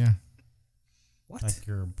effects. yeah. What? Like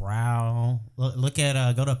your brow. Look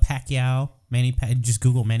at go to Pacquiao. Just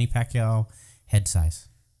Google Manny Pacquiao head size.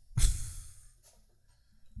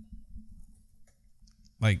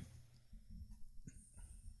 Like,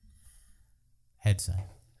 Head side.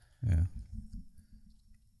 yeah.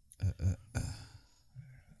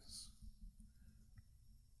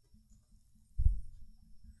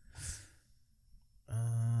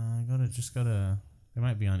 Go to. They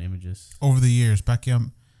might be on images. Over the years,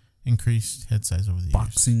 Pacquiao increased head size over the years.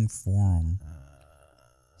 Boxing Forum.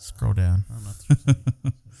 Scroll down. I don't know if there's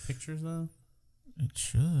some pictures though. It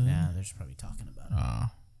should. Yeah, they're just probably talking about it.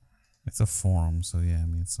 It's a forum, so yeah, I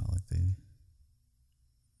mean, it's not like they.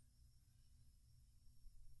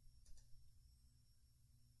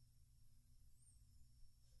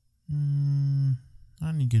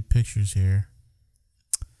 I need good pictures here.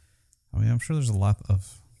 I mean, I'm sure there's a lot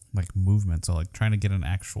of like movement, so like trying to get an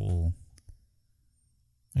actual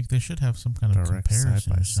Like they should have some kind of direct comparison side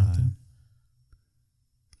by or something. side.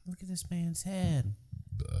 Look at this man's head.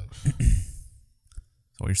 So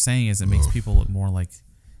what you're saying is it makes people look more like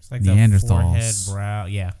It's like Neanderthals. the forehead, brow.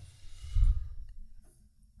 Yeah.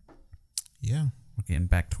 Yeah. we're getting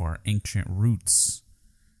back to our ancient roots.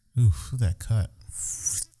 Oof, look at that cut.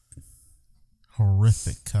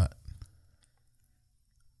 Horrific cut.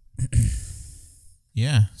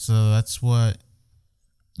 Yeah, so that's what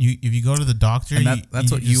you. If you go to the doctor, And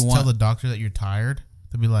that's what you just want. tell the doctor that you're tired.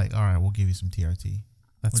 They'll be like, "All right, we'll give you some TRT."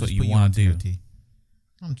 That's We'll what just you put want on to do. TRT.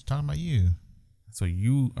 I'm just talking about you. That's what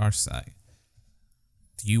you are saying.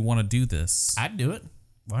 Do you want to do this? I'd do it.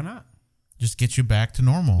 Why not? Just get you back to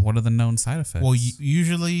normal. What are the known side effects? Well,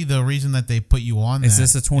 usually the reason that they put you on is that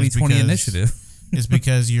this a 2020 because- initiative? is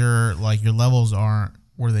because your levels aren't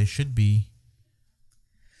where they should be.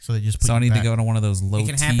 So they just put So I you need back. to go to one of those low It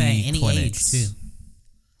can happen at any clinics. age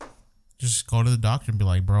too. Just go to the doctor and be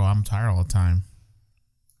like, "Bro, I'm tired all the time."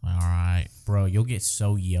 Like, all right. Bro, you'll get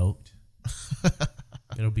so yoked.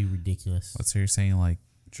 It'll be ridiculous. So you're saying like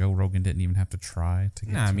Joe Rogan didn't even have to try to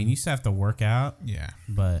get? Nah, I mean, you still have to work out, Yeah.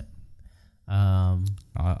 but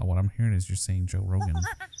what I'm hearing is you're saying Joe Rogan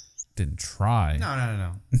didn't try.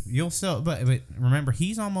 no. You'll still, but remember,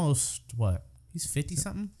 he's almost what? He's 50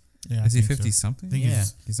 something. Yeah. Is he I think 50 so. something? I think Yeah.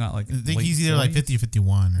 He's not like. I think late he's either like 40s? 50 or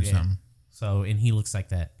 51 or Yeah. something. So, and he looks like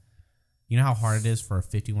that. You know how hard it is for a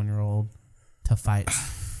 51-year-old to fight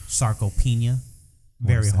sarcopenia?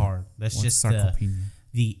 Very is that? hard. That's What's just sarcopenia?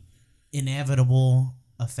 the inevitable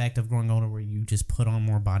effect of growing older, where you just put on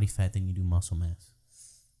more body fat than you do muscle mass.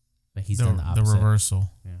 But he's done the The opposite.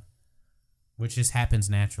 reversal. Yeah. Which just happens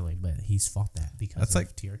naturally, but he's fought that because That's of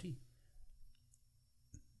like- TRT.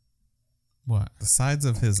 What? The sides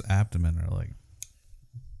of his abdomen are like.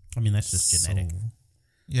 I mean, that's just genetic.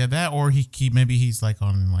 Yeah, that or maybe he's like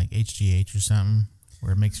on like HGH or something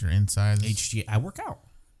where it makes your insides I work out.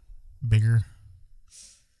 bigger.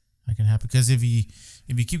 That can happen because if you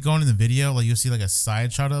keep going in the video, like you'll see like a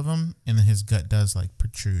side shot of him, and then his gut does like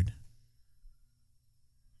protrude.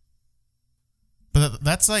 But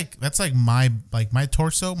that's like my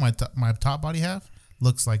torso, my top body half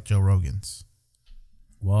looks like Joe Rogan's.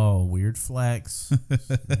 Whoa, weird flex.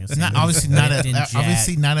 Not obviously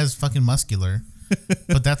not as fucking muscular,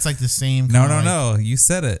 but that's like the same. No. You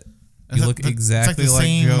said it. You look exactly it's like, the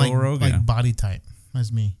same, Joe Rogan. like body type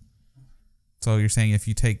as me. So you're saying if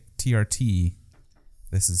you take TRT,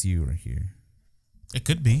 this is you right here. It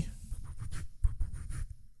could be.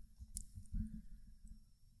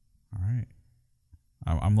 All right.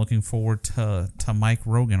 I'm looking forward to Mike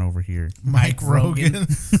Rogan over here. Mike Rogan.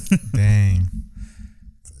 Dang.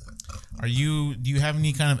 Do you have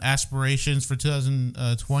any kind of aspirations for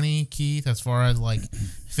 2020, Keith, as far as like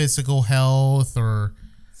physical health or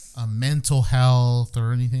mental health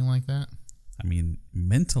or anything like that? I mean,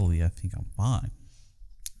 mentally, I think I'm fine.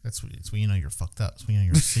 That's when you know you're fucked up. That's when you know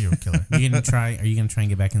you're a serial killer. Are you gonna try and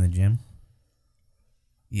get back in the gym?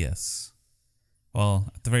 Yes.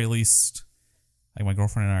 Well, at the very least, like my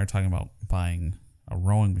girlfriend and I are talking about buying a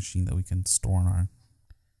rowing machine that we can store in our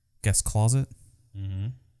guest closet. Mm-hmm.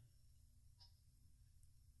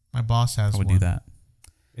 My boss has I would one. do that.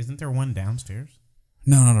 Isn't there one downstairs?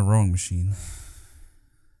 No, not a rowing machine.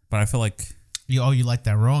 But I feel like, You like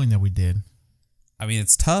that rowing that we did. I mean,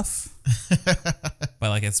 it's tough, but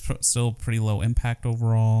like it's still pretty low impact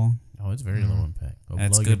overall. Oh, it's very low impact. It'll And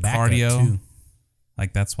it's blow your good back up, cardio. too.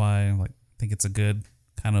 Like that's why I think it's a good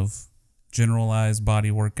kind of generalized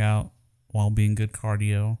body workout while being good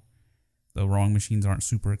cardio. The rowing machines aren't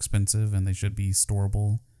super expensive and they should be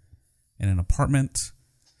storable in an apartment.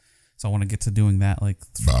 So I want to get to doing that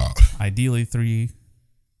ideally 3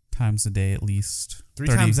 times a day at least. 3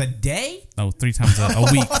 times a day? No, 3 times a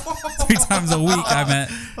week. 3 times a week, I meant.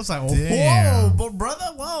 I was like, Damn. whoa, brother,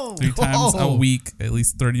 whoa. 3 times a week, at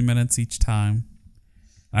least 30 minutes each time.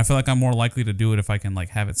 And I feel like I'm more likely to do it if I can like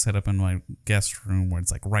have it set up in my guest room where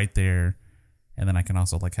it's like right there, and then I can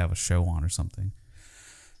also like have a show on or something.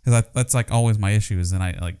 Because that's like always my issue is then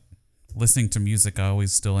I like listening to music. I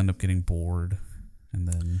always still end up getting bored, and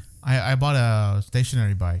then I bought a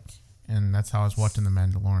stationary bike, and that's how I was watching The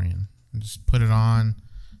Mandalorian. I just put it on.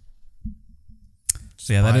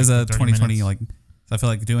 So yeah, that is a 30 2020 minutes. like. I feel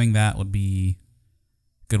like doing that would be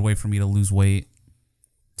a good way for me to lose weight.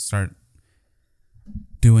 Start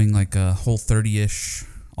doing like a whole 30-ish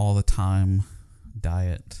all the time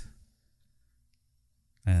diet,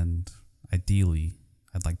 and ideally,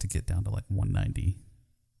 I'd like to get down to like 190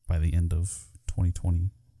 by the end of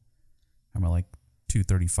 2020. I'm at like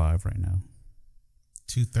 235 right now.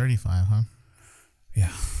 235, huh? Yeah.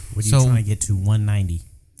 What are you So- trying to get to 190?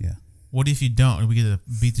 Yeah. What if you don't? Are we gonna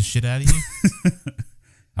beat the shit out of you?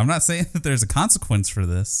 I'm not saying that there's a consequence for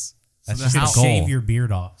this. That's So just how- a goal. Shave your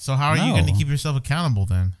beard off. So how are you No. going to keep yourself accountable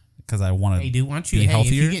then? Because I want to Hey, dude, why don't you? be Hey,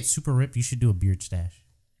 healthier. if you get super ripped, you should do a beard stash.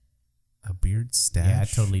 A beard stash? Yeah, I'd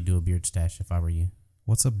totally do a beard stash if I were you.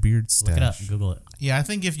 What's a beard stash? Look it up. Google it. Yeah, I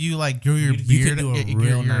think if you like grew your You could beard, do a your-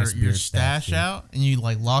 real your, nice your beard stash stash, dude. out, and you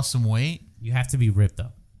like lost some weight, You have to be ripped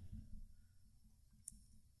up.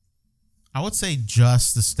 I would say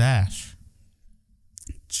just the stash.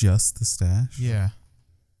 Just the stash? Yeah.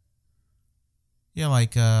 Yeah,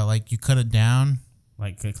 like you cut it down.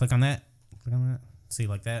 Like, click on that. Click on that. See,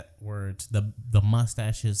 like that, where it's the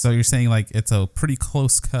mustaches. So you're saying like it's a pretty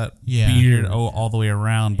close cut Yeah. beard all the way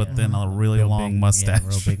around, but then a really Real long big, mustache. Yeah,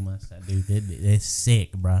 real big mustache, dude. It's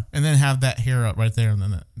sick, bro. And then have that hair up right there, and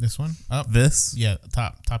then this one up. This? Yeah,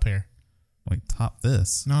 top hair. Wait, top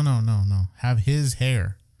this? No. Have his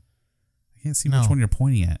hair I can't see No. which one you're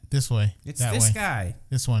pointing at. this way. It's that this way. guy.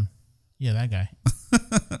 This one. Yeah, that guy.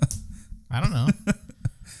 I don't know.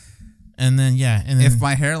 And then If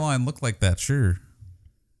my hairline looked like that, sure.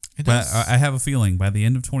 it But does. I have a feeling by the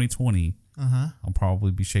end of 2020, Uh-huh. I'll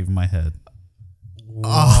probably be shaving my head.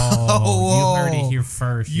 Oh, you heard it here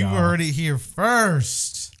first. You y'all. heard it here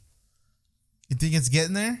first. You think it's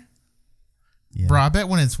getting there? Yeah. Bro, I bet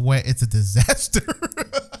when it's wet, it's a disaster.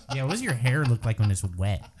 Yeah, what does your hair look like when it's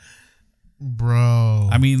wet? Bro.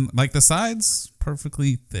 I mean, like the sides,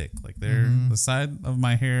 perfectly thick. Like they're the side of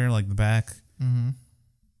my hair, like the back.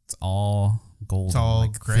 It's all golden. It's all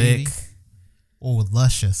like gravy? thick, Oh,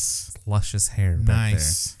 luscious. luscious hair back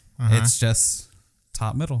Nice. there. Uh-huh. It's just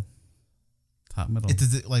top middle. Top middle.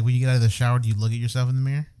 It's like when you get out of the shower, do you look at yourself in the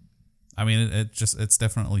mirror? I mean, it's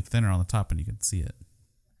definitely thinner on the top, and you can see it.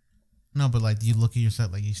 No, but like, do you look at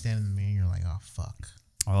yourself, like you stand in the mirror and you're like, oh, fuck.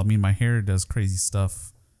 Well, I mean, my hair does crazy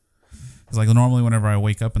stuff. It's like normally whenever I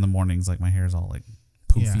wake up in the mornings, like my hair's all like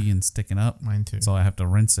poofy Yeah. and sticking up. Mine too. So I have to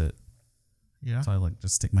rinse it. Yeah. So I like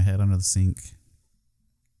just stick my head under the sink,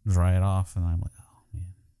 dry it off, and I'm like, oh man,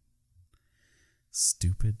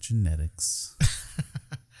 stupid genetics.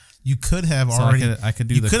 You could have So already. I could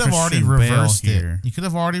do you the could have already Christian Bale reversed here. it. You could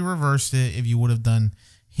have already reversed it if you would have done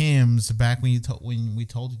hymns back when when we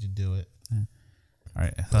told you to do it. All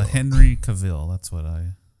right, Henry Cavill. That's what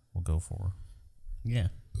I will go for. Yeah.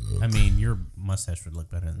 I mean, your mustache would look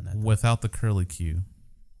better than that. Without the curly Q.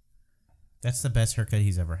 That's the best haircut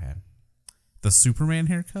he's ever had. The Superman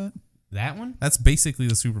haircut? That one? That's basically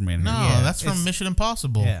the Superman No, haircut. that's from it's- Mission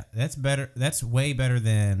Impossible. Yeah, that's better. That's way better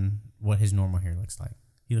than what his normal hair looks like.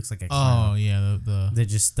 He looks like a clown. Oh yeah, They're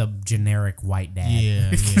just the generic white dad.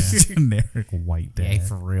 yeah. Generic white dad. Yeah,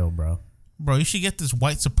 for real, bro. Bro, you should get this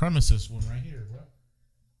white supremacist one right here, bro.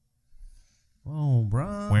 Whoa,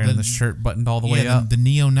 bro. Wearing the shirt buttoned all the way up. the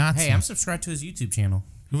neo-Nazi. Hey, I'm subscribed to his YouTube channel.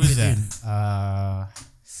 Who is that?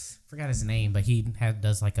 Forgot his name, but he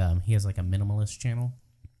has like a minimalist channel.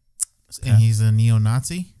 And he's a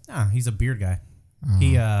neo-Nazi. Nah, he's a beard guy.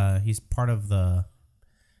 He's part of the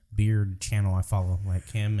beard channel I follow,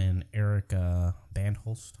 like him and Eric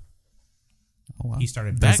Bandholst. Oh, wow. He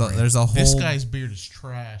started There's that a whole This guy's beard is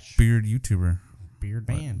trash. beard YouTuber. beard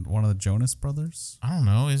band. One of the Jonas Brothers. I don't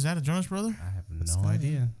know. Is that a Jonas brother? I have no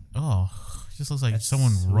idea. Oh, it just looks like That's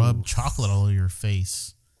someone so- rubbed chocolate all over your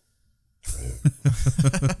face.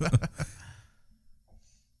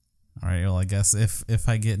 All right. Well, I guess if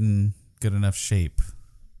I get in good enough shape,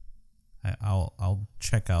 I'll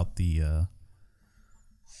check out the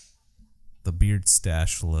beard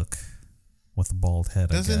stash look with the bald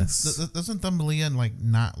head. I guess. Doesn't Thumbelina like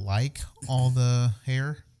not like all the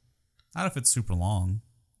hair? Not if it's super long.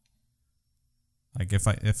 Like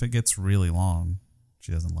if it gets really long,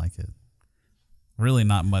 she doesn't like it. Really,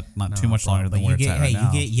 not much, not too much longer than where it's at right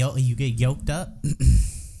now. You get yoked up,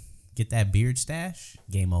 get that beard stash,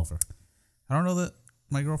 game over. I don't know that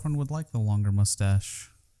my girlfriend would like the longer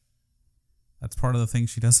mustache. That's part of the thing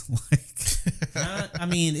she doesn't like. I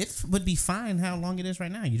mean, it would be fine how long it is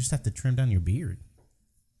right now. You just have to trim down your beard.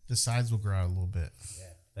 The sides will grow out a little bit.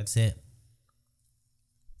 That's it.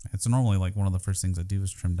 It's normally like one of the first things I do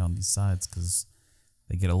is trim down these sides because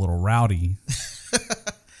they get a little rowdy.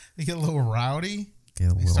 They get a little rowdy.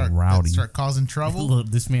 Get a little rowdy. Start causing trouble.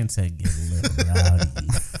 This man said get a little rowdy.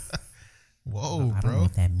 Whoa, I don't know bro.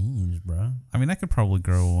 what that means, bro. I mean, I could probably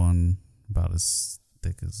grow one about as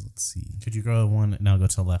thick as, let's see. Could you grow one? No, go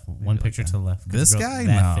to the left. One picture to the left. Could This you grow guy?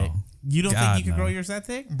 that No. thick? You don't God, think you could no. grow yours that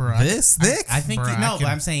thick? Bro, This thick? I think Bruh, you, no, I but can-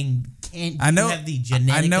 I'm saying I know. you have the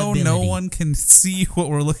genetic I know no ability. one can see what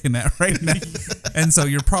we're looking at right now, and so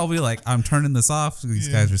you're probably like, "I'm turning this off. These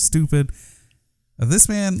guys are stupid." This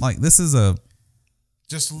man, like, this is a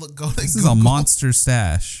just look. Go to this Google. is a monster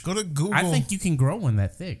stash. Go to Google. I think you can grow one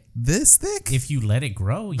that thick This thick? if you let it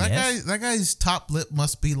grow. Yes. that guy's top lip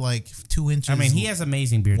must be like 2 inches. I mean, he has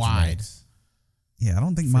amazing beard wide. genetics. Yeah, I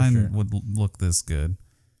don't think For mine sure. would look this good.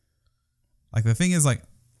 Like, the thing is, like,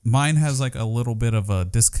 mine has like a little bit of a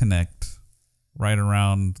disconnect right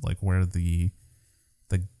around like where the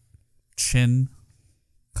chin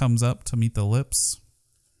comes up to meet the lips.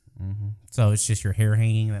 So it's just your hair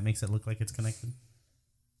hanging that makes it look like it's connected.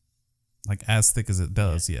 Like, as thick as it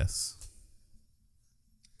does, yes.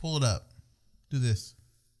 Pull it up. Do this.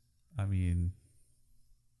 I mean,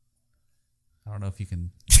 I don't know if you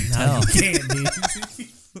can No, tell. you can't, dude.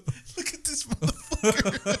 Look at this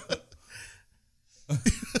motherfucker.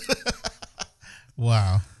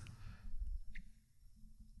 Wow.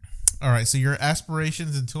 All right, so your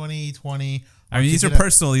aspirations in 2020 I mean, these are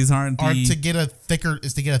personal. These aren't are the. to get a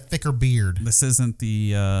thicker beard. This isn't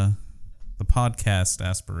the podcast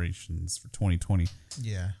aspirations for 2020.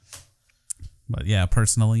 Yeah. But yeah,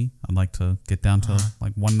 personally, I'd like to get down to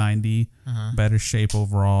like 190, better shape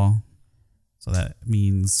overall. So that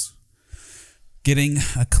means getting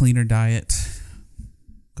a cleaner diet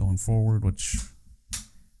going forward, which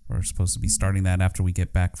we're supposed to be starting that after we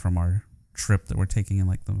get back from our trip that we're taking in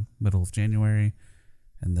like the middle of January.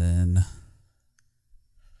 And then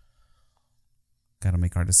got to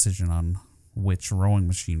make our decision on which rowing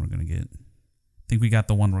machine we're going to get. I think we got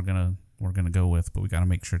the one we're going to go with, but we got to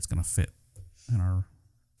make sure it's going to fit in our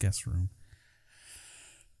guest room.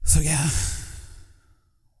 So yeah.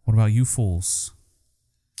 What about you fools?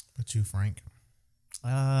 But you, Frank.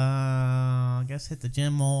 I guess hit the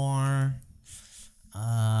gym more.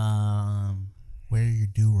 Wear your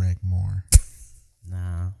do-rag more.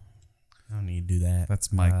 Nah, I don't need to do that.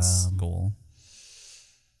 That's Mike's goal.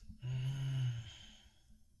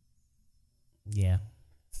 Yeah,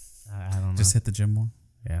 I don't know. Just hit the gym more.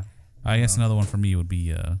 Yeah, I guess another one for me would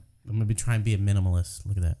be I'm gonna be trying to be a minimalist.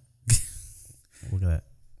 Look at that. Look at that.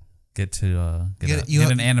 get to Get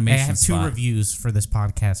get an Hey, I animation have 2 spot. reviews for this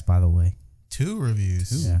podcast, by the way. 2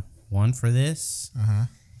 reviews. Yeah, one for this.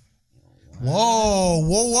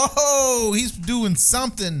 Whoa. He's doing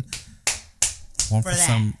something. One for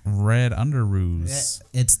some red underoos.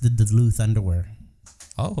 It's the Duluth underwear.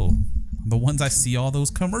 Oh, the ones I see all those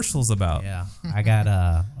commercials about. Yeah, I got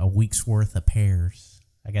a week's worth of pairs.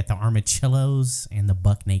 I got the Armachillos and the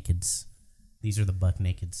Buck Nakeds. These are the Buck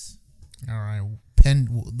Nakeds. All right.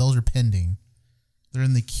 Those are pending. They're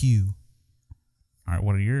in the queue. All right,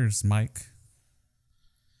 what are yours, Mike?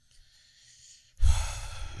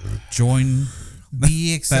 Join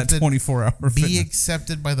Be that accepted. 24-hour Be fitness.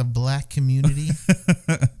 accepted by the black community.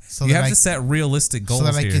 So You that have I, to set realistic goals so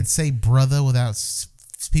that I here. could say brother without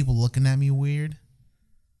people looking at me weird.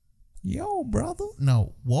 Yo, brother.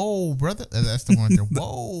 No, whoa, brother. That's the one right there.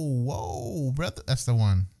 Whoa, brother. That's the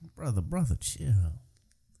one. Brother, chill.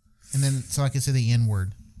 And then so I can say the N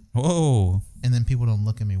word, Whoa. and then people don't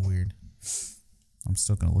look at me weird. I'm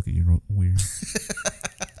still going to look at you weird.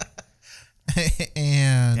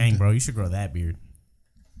 And Dang, bro, you should grow that beard.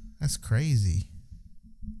 that's crazy.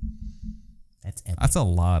 That's epic. That's a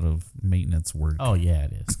lot of maintenance work. Oh yeah,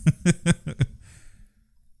 it is.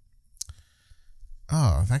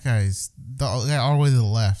 Oh, that guy's the guy all the way to the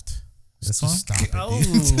left. This Just one? stop it, dude. Oh.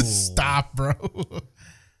 Just stop, bro.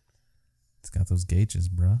 It's got those gauges,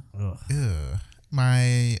 bro. Ugh. Ugh.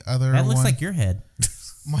 My other That looks one, like your head.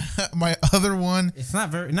 my other one It's not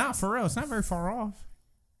very, not for real. It's not very far off.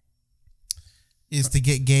 is to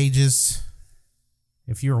get gauges.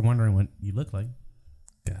 If you were wondering what you look like,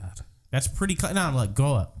 God. that's pretty. No, look,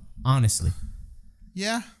 go up. Honestly,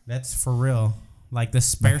 Yeah. that's for real. Like the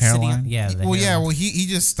sparsity. hairline? Yeah. the Well, yeah. hairline. Well, he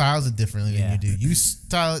just styles it differently than Yeah. you do. You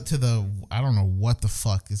style it to the I don't know what the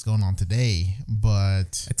fuck is going on today,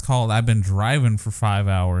 but It's called I've been driving for 5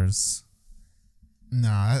 hours.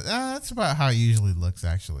 no, that's about how it usually looks.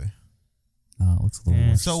 Actually, It it's a little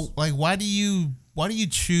worse. So, like, why do you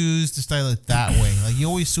choose to style it that way? Like, you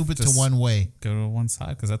always swoop it to Just one way. Go to one side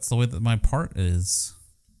because that's the way that my part is.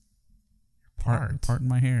 Part in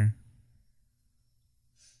my hair.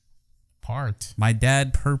 Part. My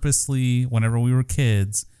dad purposely, whenever we were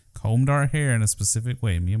kids, combed our hair in a specific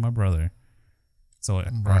way, me and my brother. So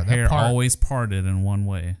Bro, our that hair part- always parted in one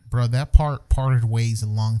way. Bro, that part parted ways a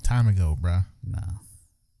long time ago, bro. No,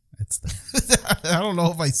 it's there. I don't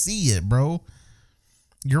know if I see it, bro.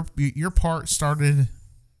 Your part started.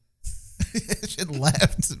 Shit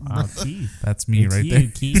left. Wow, Keith. That's me It's right you, there.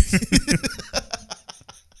 Keith.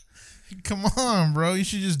 Come on, bro. You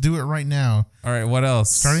should just do it right now. All right, what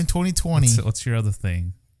else? Starting 2020. What's your other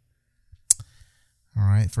thing? All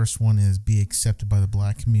right. First one is be accepted by the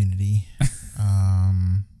black community.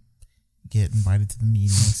 Get invited to the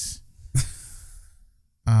meetings.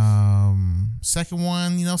 Second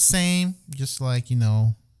one, same. Just like,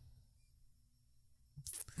 go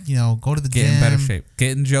to the Get gym. in better shape.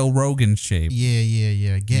 Get in Joe Rogan shape.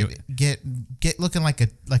 Yeah. Get looking like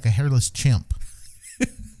a hairless chimp.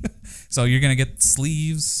 So you're gonna get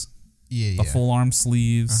sleeves, Yeah. the full arm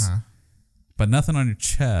sleeves, but nothing on your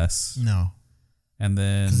chest. No, And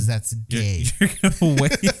then because that's gay.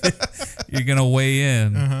 You're gonna weigh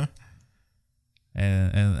in,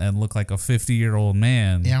 and look like a 50-year-old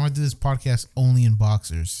man. Yeah, I'm gonna do this podcast only in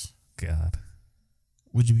boxers. God.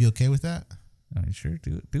 Would you be okay with that? I mean, sure,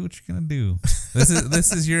 do what you're gonna do.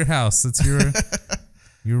 This is your house. It's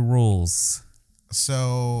your rules.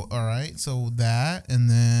 So, all right. So that, and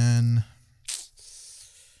then,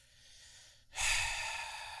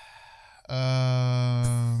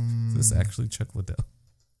 Is this actually Chuck Liddell?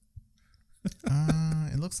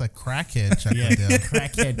 it looks like crackhead Chuck Yeah, Liddell.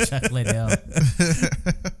 crackhead Chuck Liddell.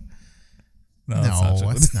 No, No, it's not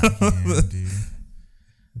Chuck it's not Liddell. him, dude.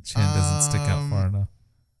 The chin doesn't stick out far enough.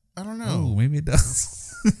 I don't Oh, know. maybe it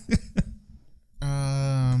does.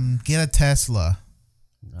 Get a Tesla.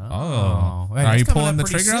 Oh. Wait, Are that's you coming pulling up the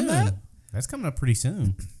pretty trigger on soon. that? That's coming up pretty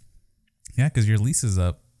soon. Yeah, because your lease is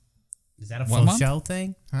up. Is that a What full month? show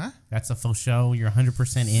thing? Huh? That's a full show. You're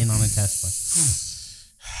 100% in on a Tesla.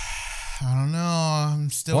 I don't know. I'm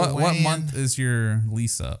still What weighing. month is your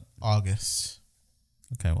lease up? August.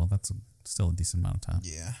 Okay, well that's still a decent amount of time.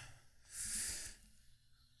 Yeah.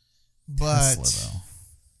 But Tesla, though.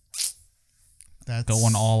 that's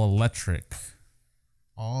Going all electric.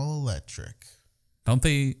 all electric. Don't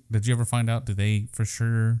they? Did you ever find out? Do they for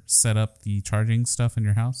sure set up the charging stuff in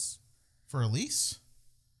your house? For a lease?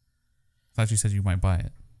 I thought you said you might buy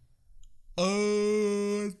it.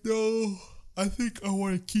 No. I think I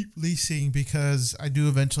want to keep leasing because I do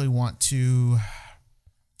eventually want to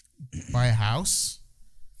buy a house,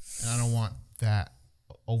 and I don't want that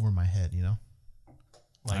over my head.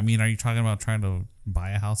 I mean, are you talking about trying to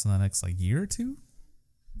buy a house in the next year or two?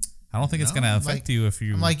 I don't think it's No, going to affect you if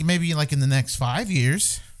you. I'm maybe in the next 5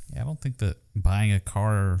 years. Yeah, I don't think that buying a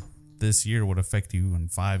car this year would affect you in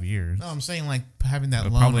 5 years. No, I'm saying having that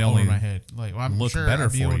It'll loan probably over only my head. I'm look sure better I'll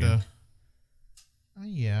be for able you. to.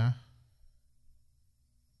 Yeah,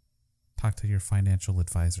 Talk to your financial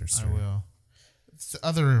advisor, sir. I will. It's the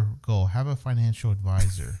other goal: have a financial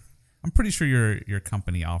advisor. I'm pretty sure your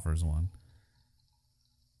company offers one.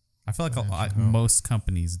 I feel like most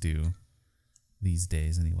companies do these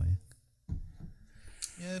days, anyway.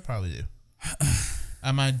 Yeah, they probably do.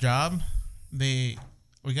 At my job, we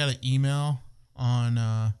got an email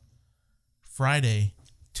on Friday.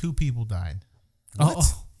 2 people died. What?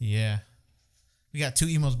 Yeah, we got 2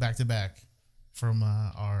 emails back to back from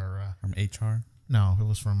our. From HR? No, it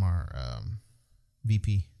was from our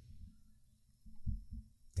VP.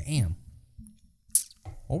 Damn.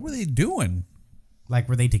 What were they doing?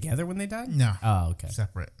 Were they together when they died? No, Oh, okay.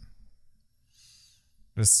 separate.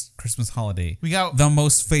 This Christmas holiday. We got the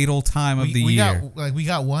most fatal time of the year. We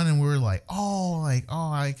got one, and we were like, I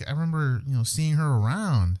remember seeing her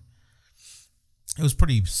around. It was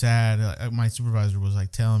pretty sad. My supervisor was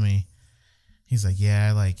telling me, he's like,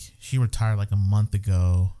 yeah, she retired a month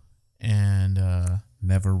ago, and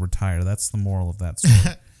Never retire. That's the moral of that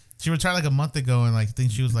story. she retired a month ago, and I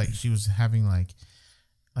think she was having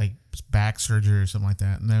back surgery or something like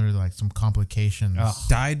that, and there were some complications.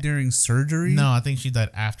 Died during surgery? No, I think she died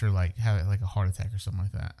after having a heart attack or something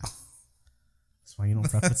like that. That's why you don't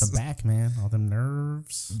fuck with the back, man. All them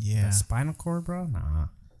nerves. Yeah. That spinal cord, bro. Nah.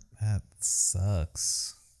 That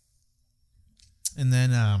sucks. And then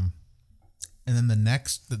the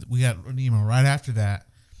next we got an email right after that,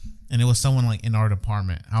 and it was someone in our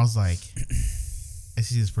department. I was like, I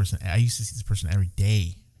see this person. I used to see this person every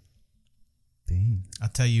day. Dang. I'll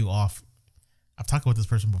tell you off. I've talked about this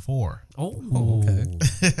person before. Oh,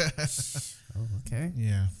 Okay. Okay.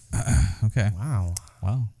 Yeah. Okay. Wow.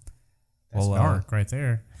 Wow. That's Well, dark right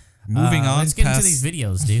there. Moving on. Let's get into past- these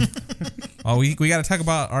videos, dude. Oh, we got to talk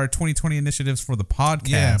about our 2020 initiatives for the podcast.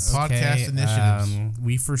 Yeah, podcast initiatives.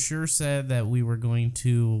 We for sure said that we were going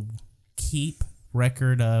to keep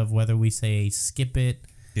record of whether we say skip it,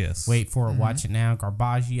 Yes. wait for it, watch it now,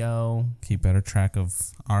 Garbaggio, Keep better track of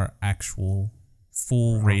our actual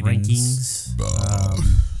full our ratings.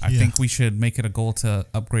 rankings. I think we should make it a goal to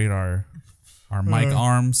upgrade our mic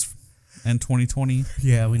arms in 2020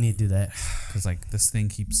 Yeah, we need to do that. because like this thing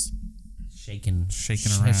keeps Shaking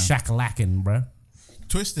around. Shakalacking, bro.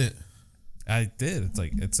 Twist it. I did. It's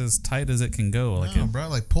like it's as tight as it can go. Like No, bro.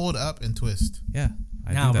 Like pull it up and twist. yeah.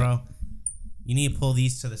 I No, do that. bro. You need to pull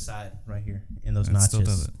these to the side right here in those It notches. still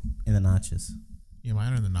does it. In the notches. Yeah,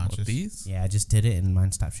 mine are the What, notches. these? Yeah, I just did it and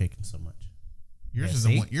mine stopped shaking so much. Yours Yeah, is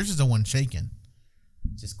see? the one. Yours is the one shaking.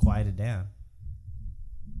 Just quiet it down.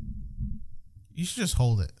 You should just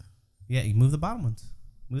hold it. Yeah, you move the bottom ones.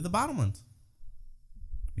 Move the bottom ones.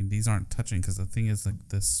 I mean, these aren't touching because the thing is like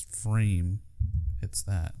this frame hits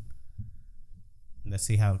that. Let's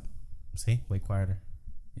see how. See, way quieter.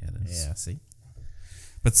 Yeah, it is. Yeah, see.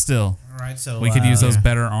 But still, All right, so we could use those yeah.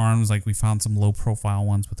 better arms. Like we found some low profile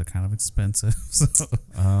ones, but they're kind of expensive. So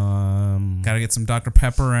gotta get some Dr.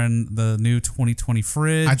 Pepper and the new 2020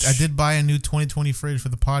 fridge. I did buy a new 2020 fridge for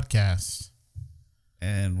the podcast.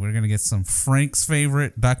 And we're gonna get some Frank's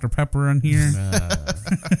favorite Dr. Pepper in here.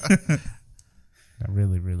 I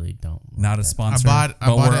really, really don't. Not a sponsor, I but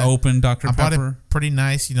bought we're a- open Dr. I bought Pepper, a pretty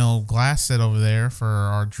nice, glass set over there for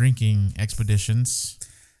our drinking expeditions.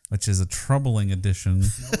 which is a troubling addition. No,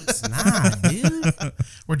 it's not, dude.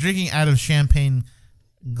 We're drinking out of champagne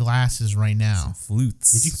glasses right now.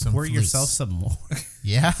 Flutes. Did you Some pour flutes. yourself some more?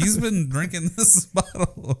 Yeah. He's been drinking this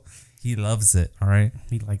bottle. He loves it. All right.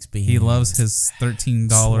 He likes being. He loves his $13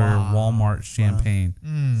 Walmart champagne.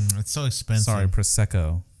 It's so expensive. Sorry,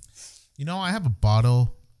 Prosecco. I have a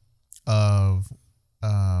bottle of,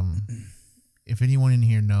 if anyone in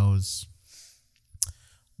here knows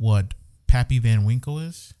what Pappy Van Winkle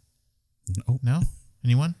is. No. No?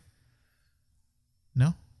 Anyone?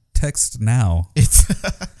 No? Text now It's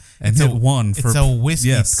and it's hit a- one for it's a whiskey.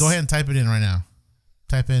 Yes. Go ahead and type it in right now.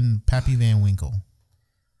 Type in Pappy Van Winkle.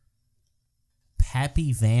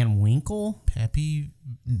 Pappy Van Winkle. Pappy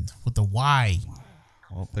with the Y.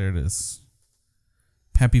 Oh, there it is.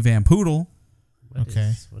 Pappy Van Poodle. What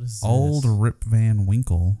Okay. What is Old this? Rip Van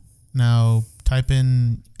Winkle. Now type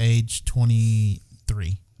in age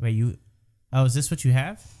 23. Wait, you. Oh, is this what you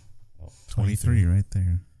have? 23 right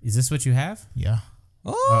there. Is this what you have? Yeah.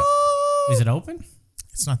 Oh! Is it open?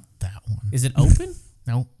 It's not that one. Is it open?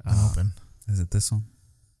 Nope. Not open. Is it this one?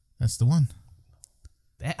 That's the one.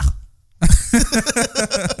 That-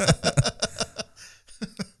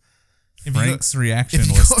 If Frank's reaction if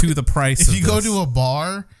you was go- to the price If of you go this. to a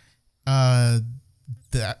bar,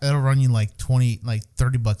 that'll run you like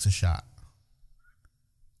 $30 a shot.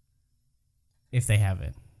 if they have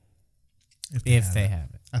it. If If they have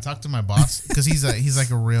it. I talked to my boss because he's like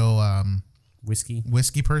a real Whiskey.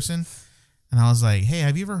 whiskey person, and I was like, "Hey,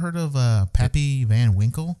 have you ever heard of Pappy Van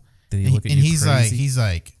Winkle?" Did he And, look at and you he's crazy?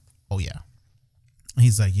 like, "Oh yeah."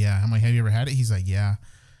 He's like, "Yeah." I'm like, "Have you ever had it?" He's like, "Yeah."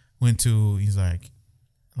 Went to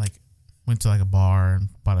a bar and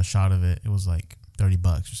bought a shot of it. It was like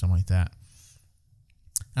 $30 or something like that.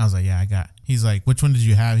 I was like, "Yeah, I got." He's like, "Which one did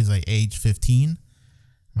you have?" He's like, "Age 15."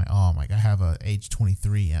 I'm like, "Oh my god, I have a age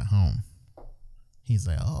 23 at home." He's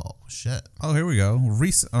like, "Oh shit." Oh, here we go.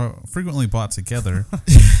 Frequently bought together.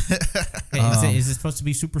 Hey, is it supposed to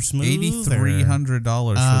be super smooth? $8,300 for these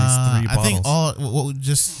 3 bottles. I think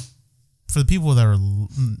just for the people that are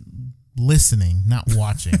listening, not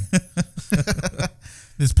watching,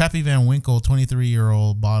 this Pappy Van Winkle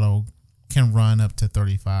 23-year-old bottle can run up to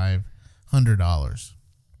 $3,500.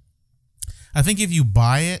 I think if you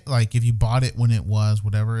buy it, like if you bought it when it was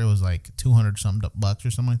whatever, it was like 200 something bucks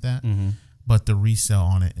or something like that. Mm-hmm. But the resale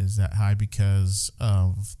on it is that high because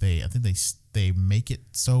of I think they make it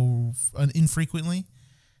so infrequently.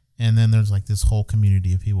 And then there's like this whole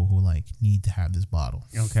community of people who like need to have this bottle.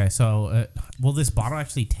 Okay, so will this bottle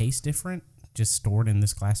actually taste different? Just stored in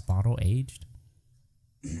this glass bottle, aged?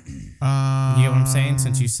 You get what I'm saying?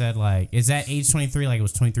 Since you said like, is that age 23? Like it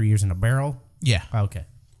was 23 years in a barrel? Yeah. Okay.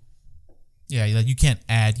 Yeah, like you can't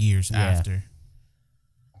add years Yeah. after.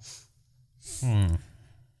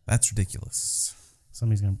 That's ridiculous.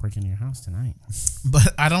 Somebody's gonna break into your house tonight.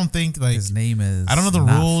 But I don't think like His name is I don't know the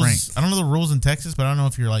not rules. Frank. I don't know the rules in Texas, but I don't know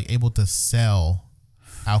if you're like able to sell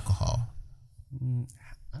alcohol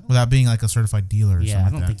without being like a certified dealer or Yeah, something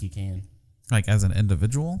I don't like think you can. Like as an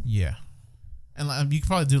individual? that. Yeah. And like, you could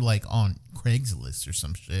probably do like on Craigslist or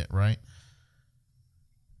some shit, right?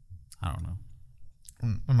 I don't know. I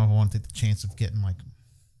don't know if I want to take the chance of getting like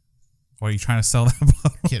Why are you trying to sell that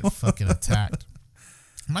bottle? get fucking attacked.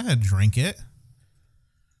 I'm not gonna drink it.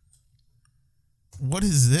 What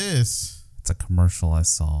is this? It's a commercial I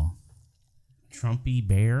saw. Trumpy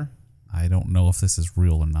Bear. I don't know if this is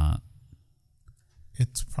real or not.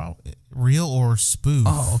 It's probably real or spoof.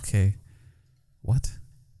 Oh, okay. What?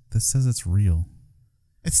 This says it's real.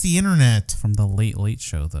 It's the internet. From the Late Late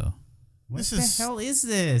Show, though. What This the is- hell is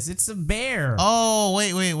this? It's a bear. Oh,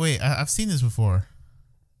 wait. I've seen this before.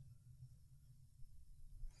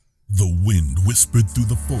 The wind whispered through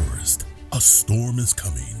the forest. A storm is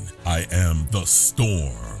coming. I am the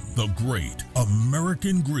storm, the great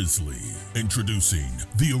American grizzly. Introducing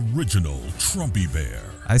the original Trumpy Bear.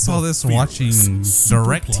 I saw The this fearless, watching super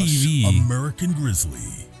DirecTV. plush American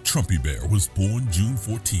grizzly. Trumpy Bear was born June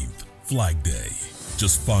 14th, Flag Day.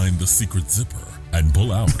 Just find the secret zipper and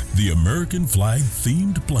pull out the American flag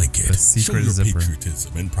themed blanket. The secret Show your zipper.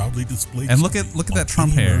 patriotism and proudly display. And look Trumpy at on that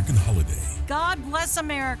Trump any hair. American holiday. God bless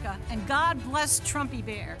America and God bless Trumpy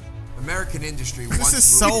Bear. American industry This once is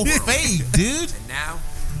so ruled the world, fake, dude. and now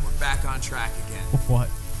we're back on track again. What?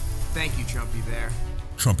 Thank you, Trumpy Bear.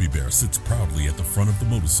 Trumpy Bear sits proudly at the front of the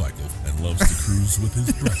motorcycle and loves to cruise with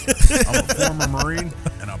his brother. I'm a former Marine,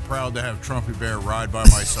 and I'm proud to have Trumpy Bear ride by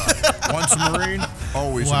my side. Once a Marine,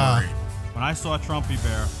 always Wow. a Marine. When I saw Trumpy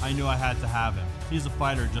Bear, I knew I had to have him. He's a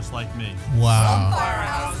fighter just like me. Wow.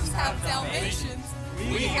 Firehouses have Dalmatians.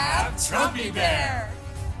 We have Trumpy Bear.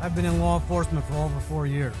 I've been in law enforcement for over 4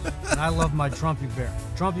 years, and I love my Trumpy Bear.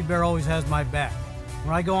 Trumpy Bear always has my back.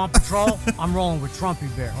 When I go on patrol, I'm rolling with Trumpy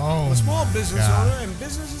Bear. Oh, a small my business God. owner, and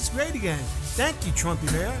business is great again. Thank you,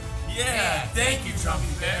 Trumpy Bear. Yeah, thank you,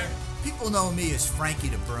 Trumpy Bear. People know me as Frankie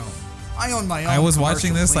the Broom. I own my own. I was commercial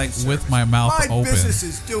watching this like cleaning with service. my mouth my open. business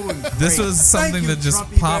is doing great. This was Thank something you, that just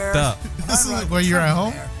Trumpy popped Bear. up. This is I ride where with you're at Trumpy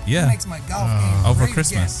home? Bear. Yeah. It makes my golf game Over great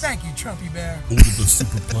Christmas. again. Thank you, Trumpy Bear. Order the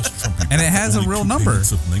super plush Trumpy Bear. And it has a for only real 2 number.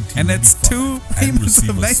 payments of And it's 2 $19.95 payments receive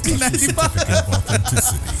of a special $19.95. certificate of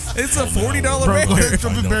authenticity. It's a Call now. $40 Bro, go bear. to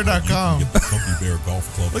TrumpyBear.com. Get the Trumpy Bear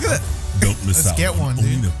Golf Club. Look at that. Don't miss Let's out get on one,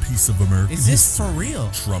 owning dude. a piece of American Is this history. for real?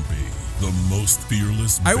 Trumpy, the most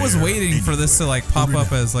fearless I was bear waiting for this to anywhere. like pop Order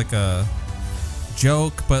up now. as like a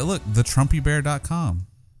joke, but look, the TrumpyBear.com.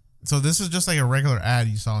 So this is just like a regular ad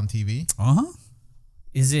you saw on TV. Uh-huh.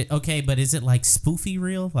 Is it okay? But is it like spoofy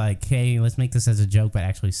real? Like, hey, let's make this as a joke, but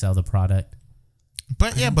actually sell the product.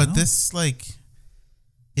 But yeah, but this like,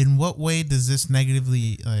 in what way does this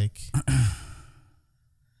negatively like?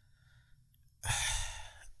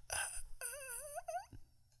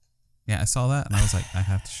 Yeah, I saw that and I was like, I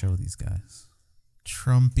have to show these guys.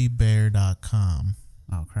 TrumpyBear.com.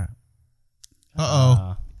 Oh crap.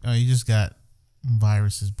 Oh, you just got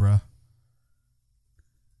viruses, bro.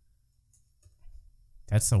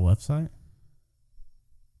 That's the website.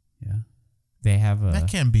 Yeah. They have a. That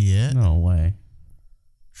can't be it. No way.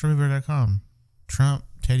 TrumpyBear.com. Trump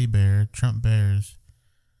teddy bear. Trump bears.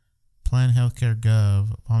 Planned Healthcare Gov.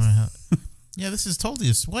 Obama Health. Yeah, this is totally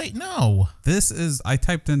a. Wait, no. This is I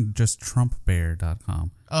typed in just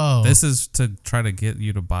TrumpBear.com. Oh. This is to try to get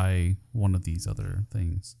you to buy one of these other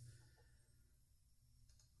things.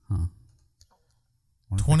 Huh.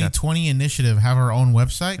 Wonder if it got- 2020 initiative have our own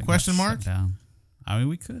website? it got Question shut mark. down. I mean,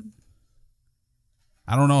 we could.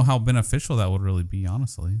 I don't know how beneficial that would really be,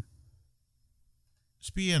 honestly.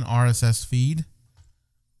 Just be an RSS feed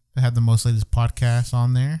that had the most latest podcasts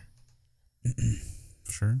on there.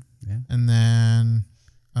 Sure. Yeah. And then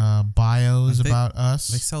bios Like they- about us.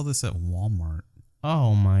 They sell this at Walmart.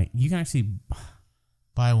 Oh my! You can actually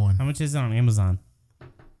Buy one. How much is it on Amazon?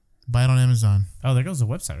 Buy it on Amazon. Oh, there goes the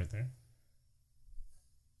website right there.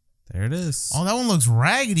 There it is. Oh, that one looks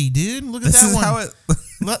raggedy, dude. Look at This that is one. how it.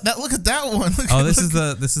 Look at that one. Look Oh, at, this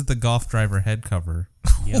look is the golf driver head cover.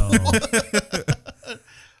 Yo.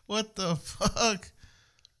 What the fuck?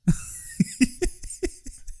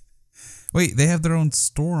 Wait, they have their own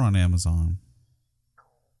store on Amazon.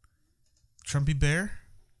 Trumpy Bear?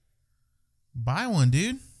 Buy one,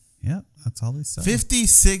 dude. Yep, that's all they sell.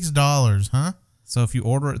 $56, huh? So if you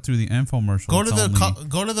order it through the infomercial, Go to it's the only,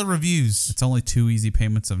 go to the reviews. it's only 2 easy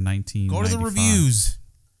payments of $19.95. Go to the reviews.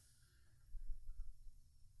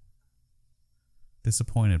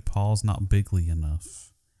 Disappointed. Paul's not bigly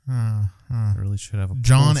enough. I really should have a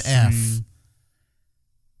John pull F. string.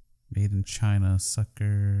 Made in China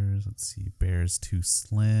suckers. Let's see. Bear's too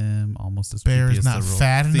slim. Almost as Bear creepy is as not the real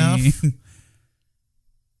fat enough? thing.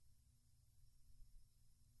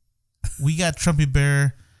 We got Trumpy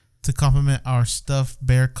Bear to compliment our stuffed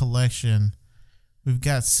bear collection. we've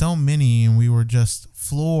got so many, and we were just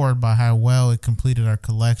floored by how well it completed our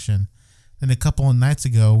collection. Then a couple of nights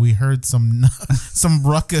ago, we heard some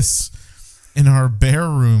ruckus in our bear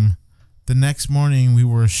room. The next morning, we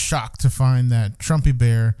were shocked to find that Trumpy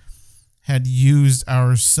Bear had used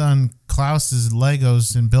our son Klaus's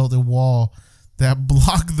Legos and built a wall that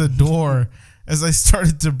blocked the door. As I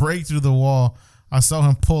started to break through the wall, I saw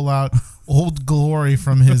him pull out Old Glory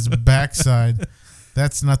from his backside.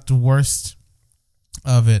 That's not the worst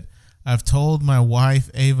of it. I've told my wife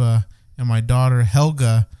Ava and my daughter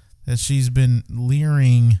Helga that she's been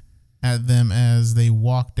leering at them as they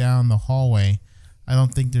walk down the hallway. I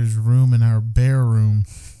don't think there's room in our bear room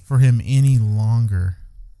for him any longer.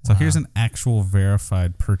 So here's an actual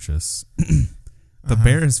verified purchase. The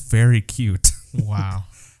bear is very cute. Wow.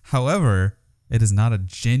 However, it is not a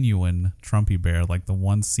genuine Trumpy Bear like the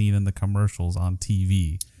one seen in the commercials on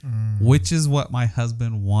TV, which is what my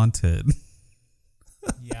husband wanted.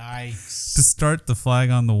 Yikes. To start, the flag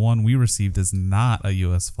on the one we received is not a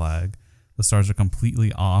U.S. flag. The stars are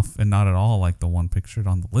completely off and not at all like the one pictured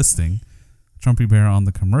on the listing. Trumpy Bear on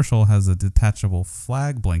the commercial has a detachable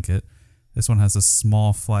flag blanket. This one has a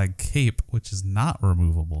small flag cape, which is not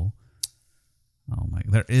removable. Oh my,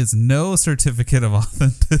 there is no certificate of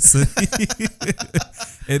authenticity.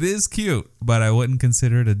 It is cute, but I wouldn't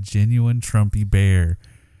consider it a genuine Trumpy Bear.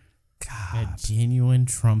 A genuine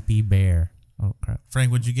Trumpy Bear. Oh crap.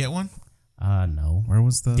 Frank, would you get one? No. Where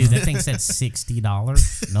was the... Dude, that thing said $60.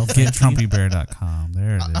 No, GetTrumpyBear.com.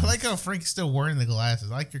 There it is. I like how Frank's still wearing the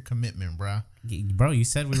glasses. I like your commitment, bro. Bro, you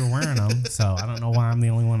said we were wearing them, so I don't know why I'm the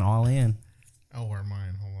only one all in. I'll wear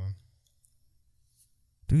mine. Hold on.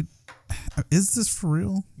 Dude, is this for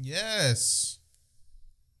real? Yes.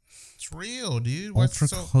 It's real, dude. Ultra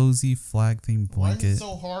cozy flag themed Why blanket. is it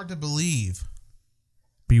so hard to believe?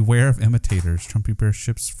 Beware of imitators. Trumpy Bear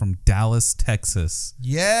ships from Dallas, Texas.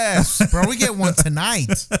 Yes, bro. We get one tonight.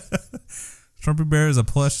 Trumpy Bear is a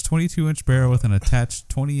plush 22-inch bear with an attached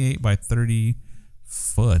 28 by 30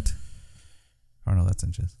 foot. Oh no, that's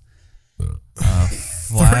inches.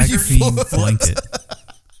 Flag themed blanket.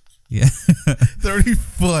 Yeah. 30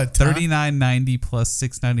 foot. $39.90 plus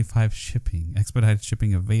 $6.95 shipping. Expedited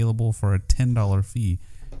shipping available for a $10 fee.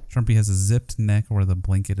 Trumpy has a zipped neck where the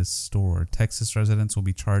blanket is stored. Texas residents will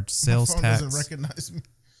be charged sales My phone tax. doesn't recognize me.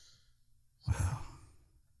 Wow.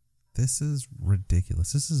 This is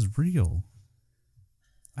ridiculous. This is real.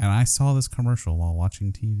 And I saw this commercial while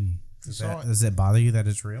watching TV. Does it bother you that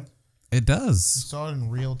it's real? It You does. saw it in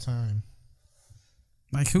real time.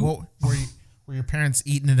 Like who? Well, were your parents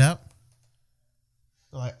eating it up?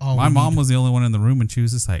 They're like, oh, My mom was the only one in the room, and she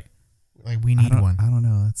was just like, we need one. I don't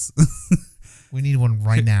know. That's We need one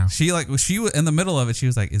right now. she was in the middle of it. She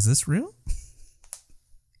was like, "Is this real?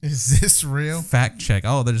 Is this real?" Fact check.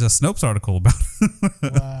 Oh, there's a Snopes article about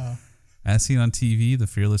it. Wow. As seen on TV, the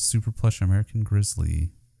fearless super plush American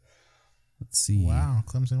Grizzly. Let's see. Wow,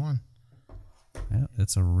 Clemson won. Yeah,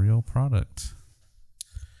 it's a real product.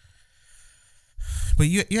 But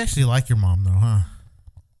you actually like your mom though, huh?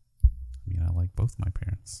 I mean, I like both my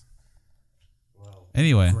parents.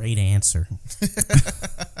 Anyway. Great answer.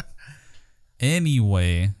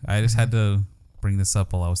 Anyway, I just had to bring this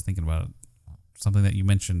up while I was thinking about it. Something that you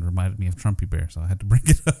mentioned reminded me of Trumpy Bear, so I had to bring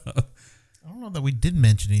it up. I don't know that we did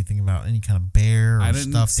mention anything about any kind of bear or I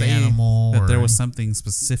didn't stuffed say animal. that or there was something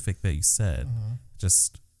specific that you said.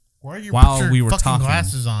 Just Why are you while put your we were fucking talking.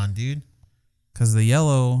 glasses on, dude? Because the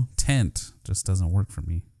yellow tint just doesn't work for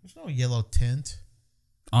me. There's no yellow tint.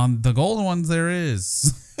 On the golden ones, there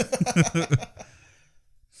is.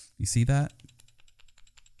 You see that?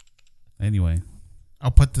 Anyway,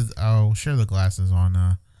 I'll share the glasses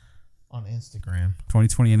on Instagram.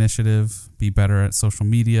 2020 initiative: be better at social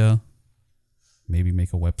media. Maybe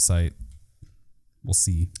make a website. We'll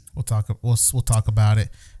see. We'll talk about it.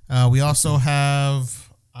 We also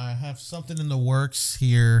I have something in the works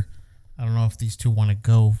here. I don't know if these two want to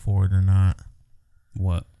go for it or not.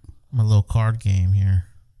 What? My little card game here.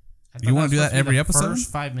 You want to do that every episode?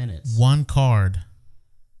 First 5 minutes. One card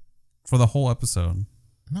for the whole episode.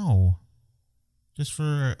 No, just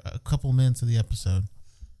for a couple minutes of the episode.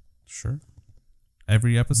 Sure.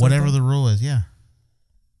 Every episode. Whatever the rule is, yeah.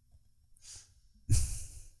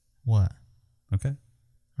 What? Okay.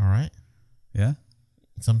 All right. Yeah.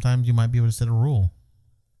 Sometimes you might be able to set a rule.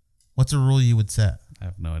 What's a rule you would set? I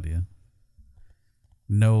have no idea.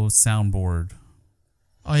 No soundboard.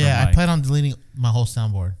 Oh yeah, I plan on deleting my whole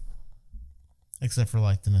soundboard, except for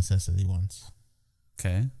like the necessity ones.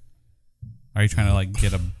 Okay. Are you trying to like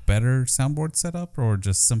get a better soundboard setup or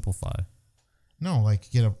just simplify? No,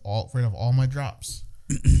 like get rid of all my drops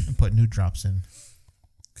and put new drops in.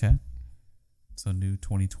 Okay. So new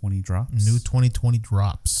 2020 drops. New 2020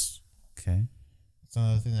 drops. Okay. That's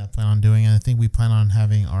another thing that I plan on doing, and I think we plan on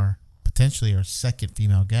having potentially our second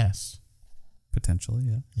female guest. Potentially,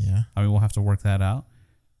 yeah. Yeah. I mean, we'll have to work that out.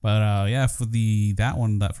 But yeah, if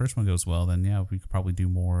that first one goes well, then yeah, we could probably do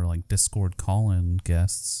more like Discord call-in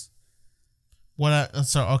guests.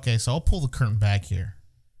 So I'll pull the curtain back here.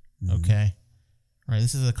 Mm-hmm. Okay. All right.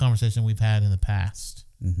 This is a conversation we've had in the past.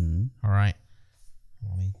 Mm-hmm. All right.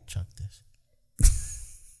 Let me chuck this.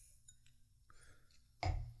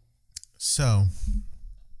 So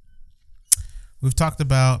we've talked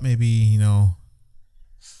about maybe,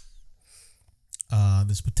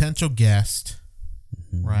 this potential guest,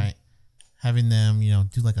 right? Having them,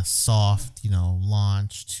 do like a soft,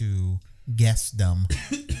 launch to guestdom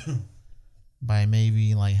by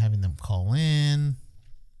maybe like having them call in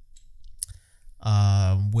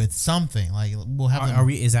with something like we'll have. Are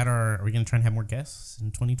we gonna try and have more guests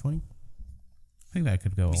in 2020? I think that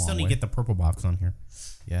could go. We still need to get the purple box on here.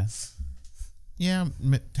 Yeah. Yeah,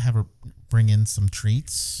 have her bring in some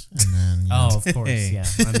treats, and then of course, yeah.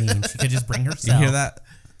 I mean, she could just bring herself. You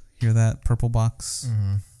hear that purple box?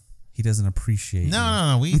 Mm-hmm. He doesn't appreciate.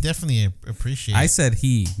 No. We definitely appreciate. I said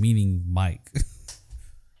he, meaning Mike.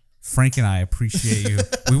 Frank and I appreciate you.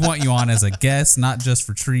 We want you on as a guest, not just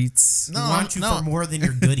for treats. We want you for more than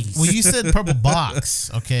your goodies. Well, you said purple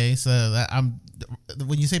box, okay? So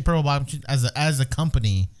when you say purple box, as a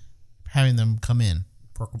company, having them come in,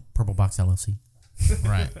 Purple Box LLC.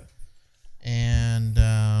 Right. And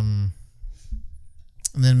then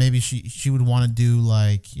maybe she would want to do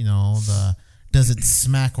like, the does it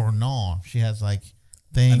smack or no? She has like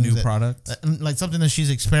things, a new product, like something that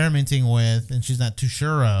she's experimenting with and she's not too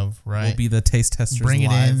sure of, right? We'll be the taste testers. Bring it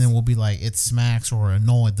live. in and we'll be like, it smacks or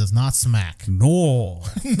no, it does not smack. No.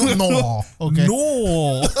 No. Okay.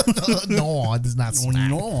 No. No, it does not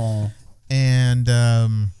smack. No. And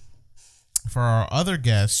for our other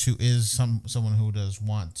guest, who is someone who does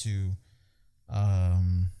want to,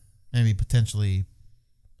 maybe potentially,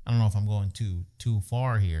 I don't know if I'm going too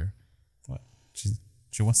far here. What?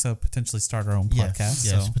 She wants to potentially start her own podcast.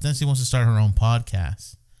 Yes, she potentially wants to start her own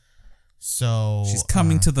podcast. So she's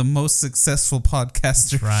coming to the most successful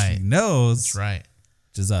podcaster she knows. That's right.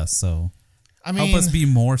 Which is us. So I mean, help us be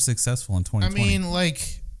more successful in 2020. I mean,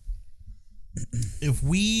 like, if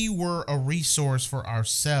we were a resource for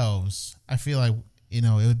ourselves, I feel like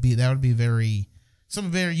that would be very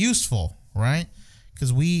useful, right?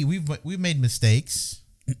 Because we've made mistakes.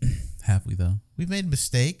 Have we though? We've made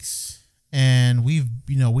mistakes, and we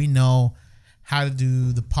know how to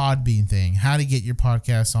do the Podbean thing, how to get your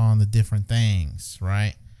podcast on the different things,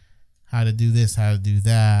 right? How to do this, how to do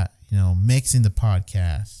that. Mixing the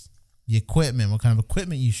podcast, the equipment, what kind of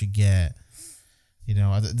equipment you should get.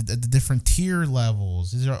 The different tier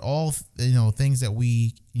levels. These are all, things that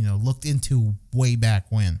we, looked into way back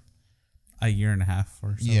when. A year and a half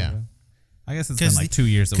or so. Yeah. Ago. I guess it's been like 2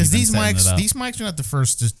 years. Because these mics are not the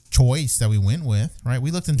first choice that we went with, right?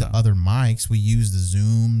 We looked into other mics. We used the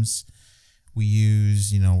Zooms. We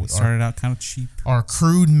used, we started out kind of cheap. Our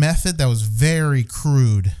crude method that was very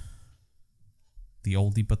crude. The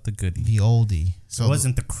oldie but the goodie. The oldie. So it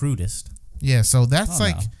wasn't the crudest. Yeah, so that's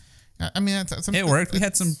no. I mean, that's it worked. We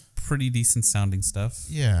had some pretty decent sounding stuff.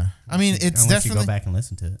 Yeah, I mean, it's Unless definitely you go back and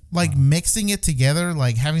listen to it. Like mixing it together,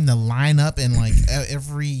 like having the line up and like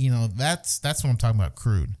every, that's what I'm talking about.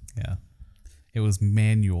 Crude. Yeah, it was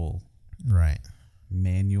manual. Right.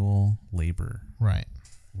 Manual labor. Right.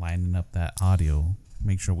 Lining up that audio,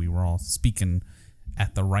 make sure we were all speaking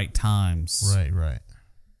at the right times. Right.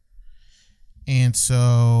 And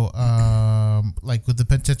so, like with the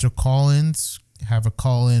potential call-ins, have a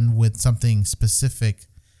call-in with something specific.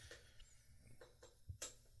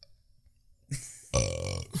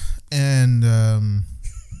 And I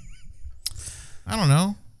don't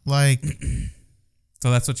know, like.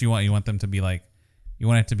 So that's what you want. You want them to be like, you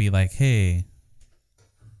want it to be like, hey,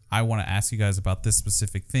 I want to ask you guys about this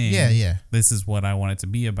specific thing. Yeah. This is what I want it to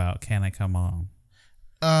be about. Can I come on?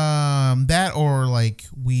 That or like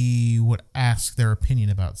we would ask their opinion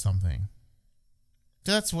about something.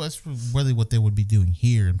 That's really what they would be doing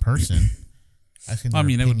here in person. I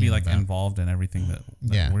mean, it would be like involved in everything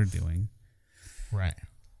that we're doing. Right.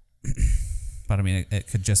 But I mean, it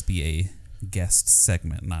could just be a guest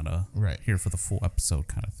segment, not a here for the full episode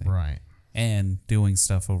kind of thing. Right. And doing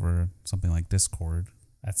stuff over something like Discord.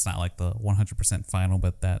 That's not like the 100% final,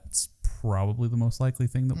 but that's probably the most likely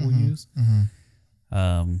thing that we'll use. Mm-hmm.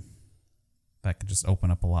 That could just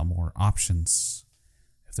open up a lot more options.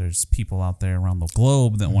 If there's people out there around the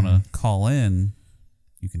globe that want to call in,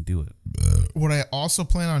 you can do it. What I also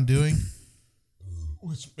plan on doing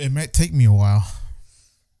Which it might take me a while,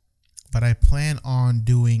 but I plan on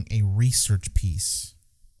doing a research piece.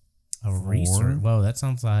 A research? Whoa, that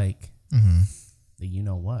sounds like the you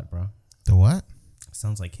know what, bro. The what?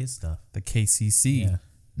 Sounds like his stuff. The KCC. Yeah.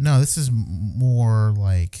 No, this is more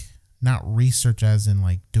like not research as in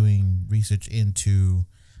like doing research into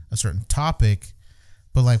a certain topic,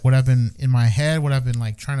 but like what I've been in my head, what I've been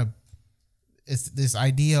like trying to, it's this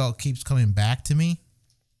idea keeps coming back to me.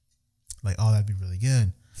 Like, oh, that'd be really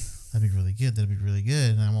good. That'd be really good. That'd be really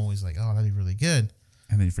good. And I'm always like, oh, that'd be really good.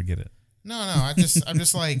 And then you forget it. No, I'm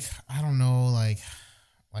just like, I don't know, like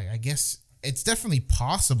I guess it's definitely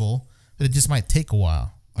possible, but it just might take a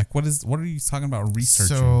while. Like what are you talking about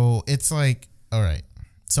researching? So it's like, all right.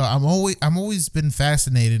 So I'm always been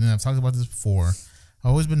fascinated, and I've talked about this before. I've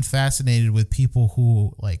always been fascinated with people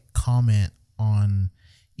who like comment on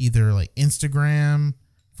either like Instagram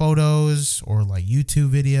photos or like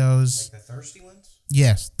YouTube videos. Like the thirsty ones?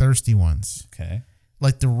 Yes, thirsty ones. Okay.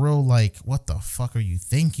 Like the real like, what the fuck are you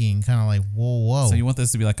thinking? Kind of like, whoa. So you want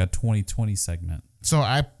this to be like a 2020 segment? So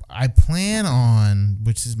I plan on,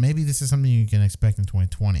 which is maybe this is something you can expect in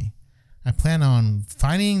 2020. I plan on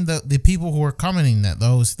finding the people who are commenting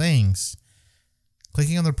those things,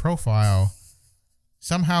 clicking on their profile,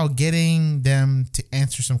 somehow getting them to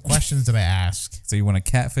answer some questions that I ask. So you want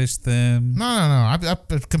to catfish them? No. I'm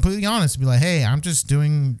completely honest. Be like, hey, I'm just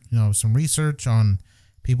doing some research on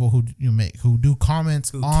people who do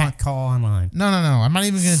comments Who on can't call online. No. I'm not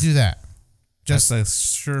even gonna do that. Just that's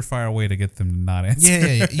a surefire way to get them to not answer.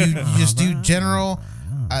 Yeah. You just do general.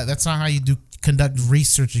 That's not how you conduct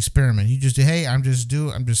research experiment. You just do. Hey, I'm just.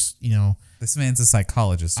 This man's a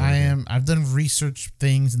psychologist. I've done research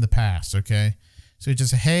things in the past. Okay, so you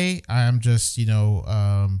just hey, I'm just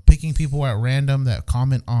picking people at random that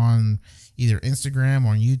comment on either Instagram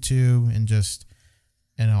or YouTube, and just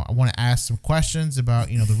I want to ask some questions about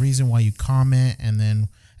the reason why you comment, and then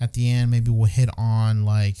at the end maybe we'll hit on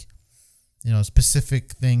like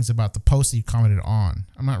specific things about the post that you commented on.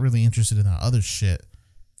 I'm not really interested in that other shit.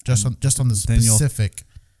 Just on the specific. Then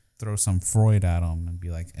you'll throw some Freud at them and be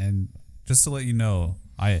like, and just to let you know,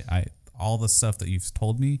 I all the stuff that you've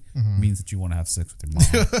told me means that you want to have sex with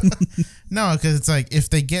your mom. No, because it's like if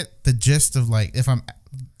they get the gist of like if I'm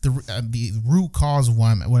the root cause of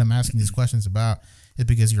what I'm asking these questions about is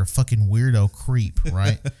because you're a fucking weirdo creep,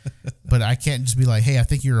 right? But I can't just be like, hey, I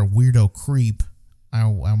think you're a weirdo creep. I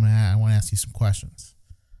want to ask you some questions.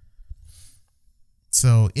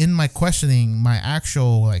 So in my questioning, my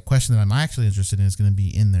actual like question that I'm actually interested in is going to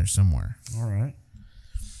be in there somewhere. All right.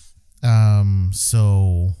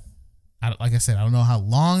 So like I said, I don't know how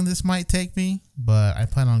long this might take me, but I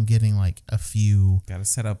plan on getting like a few. Got to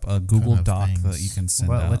set up a Google Doc things that you can send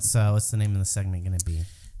out. What's the name of the segment going to be?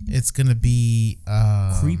 It's gonna be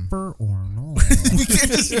Creeper or no? we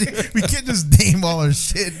can't just name all our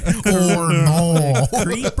shit or no.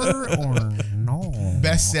 Creeper or no?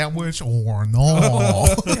 Best sandwich or no?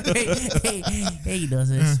 hey, does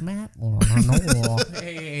it smack or no?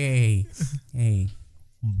 Hey,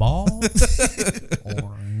 ball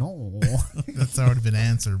or no? That's already been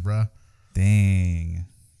answered, bro. Dang.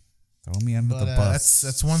 Throw me under the bus.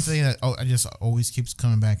 That's one thing that I just always keeps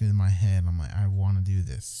coming back into my head. I'm like, I want to do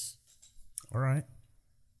this. All right.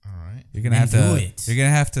 You're gonna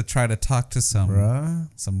have to try to talk to some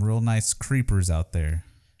real nice creepers out there.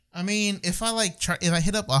 I mean, if I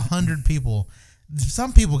hit up 100 people,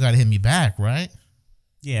 some people got to hit me back, right?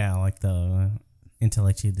 Yeah, like the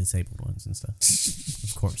intellectually disabled ones and stuff.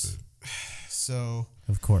 Of course. So.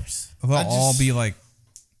 Of course. They'll all be like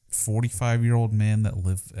 45-year-old men that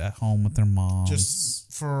live at home with their moms.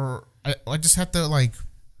 I just have to like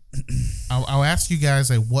I'll ask you guys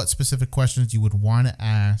like what specific questions you would want to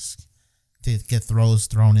ask to get throws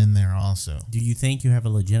thrown in there also. Do you think you have a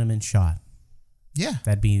legitimate shot? Yeah.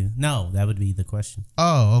 That would be the question.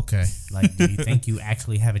 Oh, okay. Like, do you think you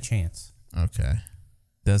actually have a chance? Okay.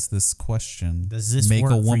 Does this question make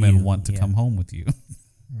a woman want to come home with you?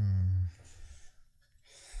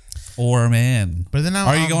 Or a man? But then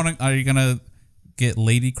are you gonna get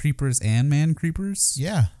lady creepers and man creepers?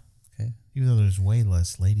 Yeah. Okay. Even though there's way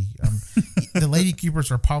less lady, the lady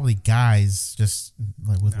creepers are probably guys, just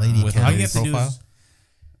like with lady profile.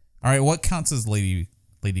 All right, what counts as lady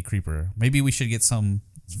creeper? Maybe we should get some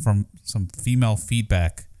female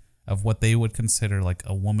feedback of what they would consider like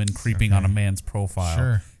a woman creeping on a man's profile.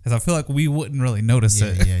 Sure. Because I feel like we wouldn't really notice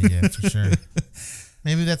it. Yeah, for sure.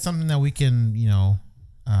 Maybe that's something that we can, we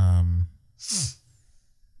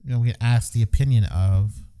can ask the opinion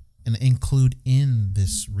of and include in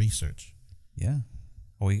this research. Yeah.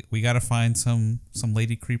 Well, we got to find some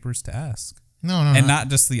lady creepers to ask. No, and not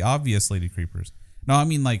just the obvious lady creepers. No, I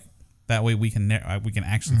mean like that way we can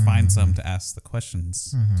actually find some to ask the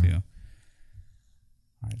questions to.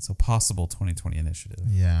 All right, so possible 2020 initiative.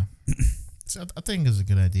 Yeah. So I think it's a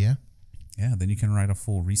good idea. Yeah, then you can write a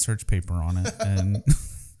full research paper on it, and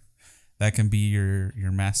that can be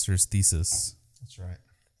your master's thesis. That's right.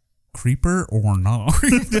 Creeper or not?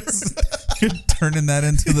 You're turning that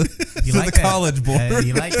into the college board.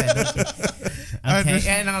 You like that, don't you? Okay.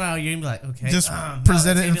 Yeah, no, you're gonna be like, okay. Just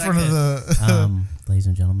present it in front of the. Ladies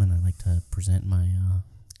and gentlemen, I'd like to present my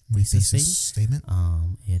thesis statement.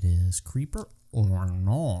 It is creeper or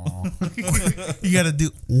no. You got to do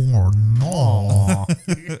or no.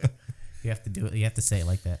 You have to do it. You have to say it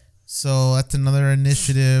like that. So that's another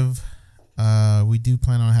initiative. We do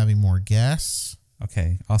plan on having more guests.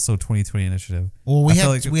 Okay. Also, 2020 initiative. Well, we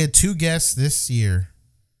had 2 guests this year.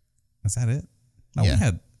 Is that it? No, Yeah. we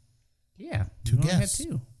had. Yeah, 2 we only guests. had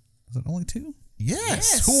 2. Was it only 2?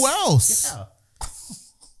 Yes. Who else? Yeah.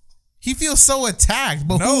 He feels so attacked,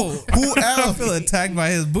 but No. who I else? feel attacked by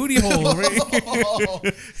his booty hole. Right? Whoa,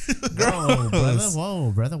 brother!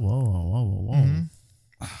 Whoa, brother! Whoa! Mm-hmm.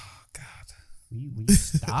 Oh God. Will you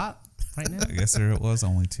stop right now? I guess there was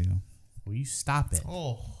only 2. Will you stop it?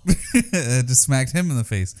 Oh. It just smacked him in the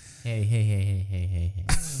face. Hey!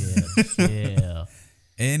 Chill.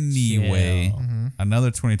 Anyway,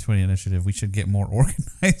 another 2020 initiative. We should get more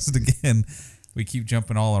organized again. We keep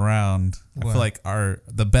jumping all around. I What? feel like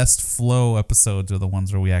the best flow episodes are the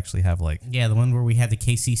ones where we actually have like. Yeah, the one where we had the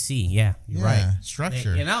KCC. Yeah, you're right.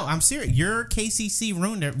 Structure. You know, I'm serious. Your KCC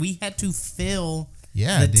ruined it. We had to fill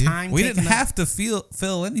Yeah, the dude. time. We didn't taken up. have to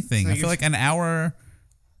fill anything. So I feel like an hour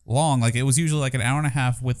long. Like it was usually like an hour and a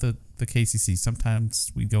half with the KCC.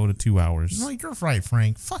 Sometimes we go to 2 hours. No, you're right,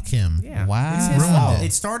 Frank. Fuck him. Yeah. Wow. It's his Ruined fault. it.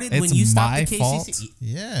 It started It's when you stopped my the KCC. fault?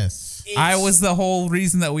 Yes. I was the whole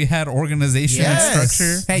reason that we had organization Yes. and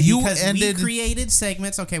structure. Hey, You because ended- we created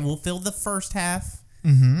segments. Okay, we'll fill the first half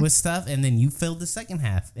Mm-hmm. with stuff, and then you filled the second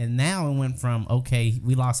half. And now it went from, okay,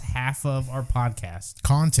 we lost half of our podcast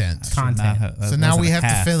Content. content. So now we have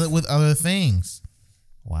to fill it with other things.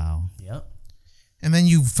 Wow. Yep. And then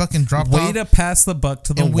you fucking dropped Way off. to pass the buck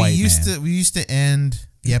to the And white we used man. to end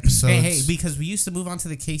the episodes. Hey, because we used to move on to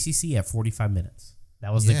the KCC at 45 minutes.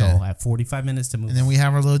 That was the Yeah. goal, at 45 minutes to move And then we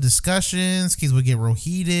have our little discussions. Kids would get real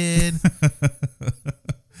heated.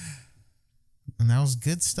 And that was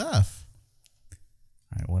good stuff.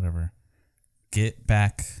 All right, whatever. Get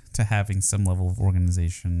back to having some level of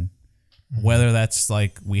organization. Whether that's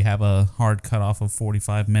like we have a hard cutoff of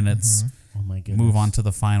 45 minutes, Oh my goodness. move on to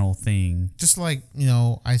the final thing. Just like,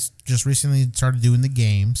 I just recently started doing the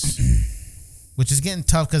games, which is getting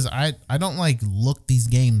tough because I don't like look these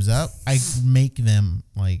games up. I make them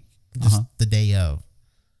like just the day of.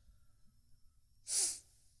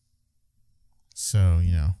 So,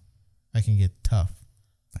 I can get tough.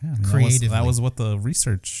 Yeah, I mean, Creatively. That was what the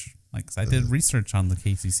research, like, 'cause I did research on the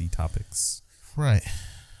KCC topics. Right.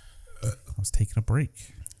 I was taking a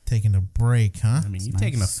break. Taking a break, huh? I mean, you've Nice.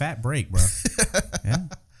 taken a fat break, bro. Yeah,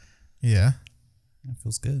 Yeah. it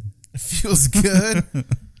feels good. It feels good.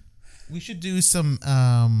 We should do some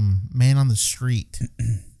man on the street.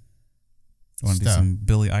 You want to do Stuff. some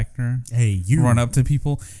Billy Eichner? Hey, you. Run up to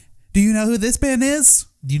people. Do you know who this band is?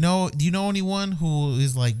 Do you know anyone who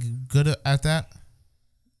is like good at that?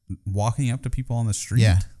 Walking up to people on the street?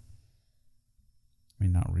 Yeah. I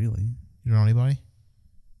mean, not really. You know anybody?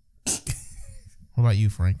 What about you,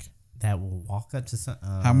 Frank? That will walk up to some.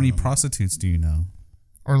 How many prostitutes do you know?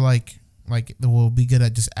 Or like that will be good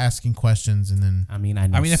at just asking questions and then I mean, I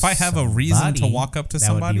know. I mean, if I have a reason to somebody walk up to that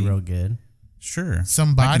somebody, would be real good. sure.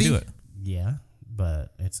 Somebody? I can do it. Yeah,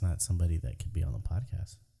 but it's not somebody that could be on the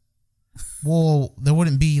podcast. Well, there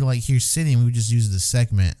wouldn't be like here sitting. We would just use the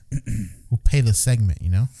segment. We'll pay the segment,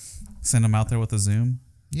 Send them out there with a Zoom.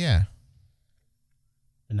 Yeah.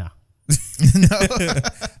 No,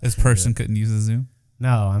 This person couldn't use a Zoom.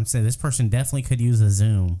 no, I'm saying this person definitely could use a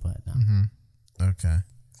Zoom, but no. Okay.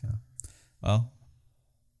 Well,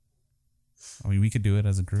 I mean, we could do it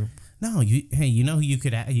as a group. No, who you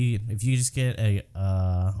could if you just get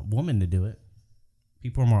a woman to do it.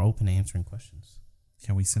 People are more open to answering questions.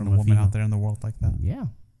 Can we send From a a woman female. out there in the world like that? Yeah.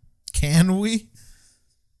 Can we?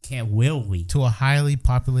 Will we? To a highly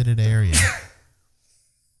populated area.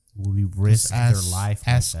 Will we risk Just ask, their life?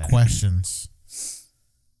 Ask like that? questions.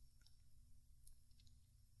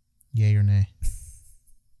 Yay or nay?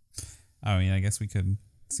 I mean, I guess we could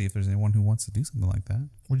see if there's anyone who wants to do something like that.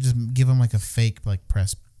 We'll just give them like a fake like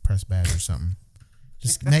press badge or something.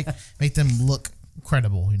 Just make them look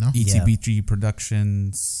credible, ETBG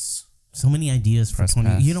Productions. So many ideas for Press 20.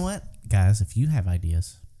 pass. You know what, guys? If you have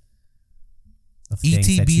ideas, of things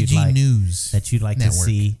ETBG News that you'd like Network. to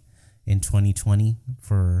see in 2020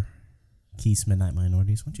 for Keith's Midnight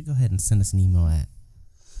Minorities, why don't you go ahead and send us an email at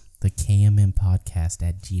the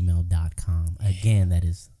KMMpodcast@gmail.com. Again, that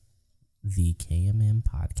is the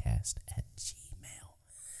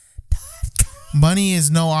KMMpodcast@gmail.com. Money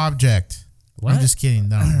is no object. What? I'm just kidding.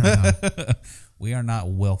 No. We are not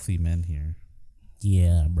wealthy men here.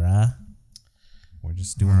 Yeah, bruh. We're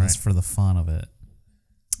just doing this for the fun of it.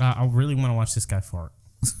 I really want to watch this guy fart.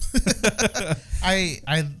 I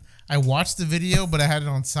watched the video, but I had it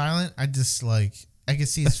on silent. I just like I could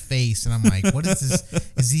see his face, and I'm like, "What is this?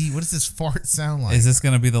 What does this fart sound like?" Is this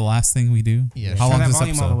going to be the last thing we do? Yeah. How long is this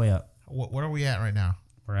volume episode? all the way up? What are we at right now?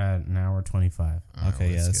 We're at an hour 25.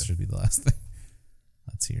 Okay, yeah, this should be the last thing.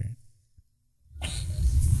 Let's hear it.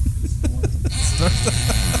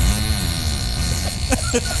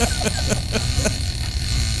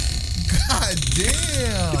 God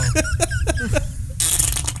damn!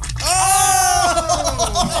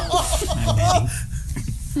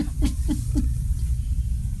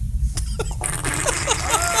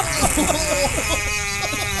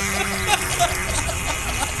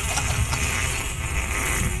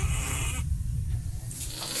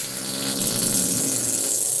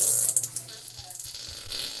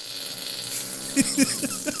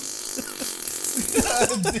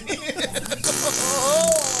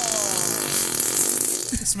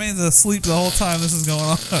 This man's asleep the whole time this is going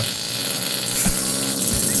on.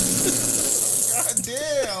 God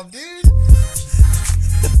damn, dude!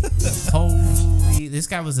 Holy, this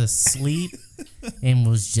guy was asleep and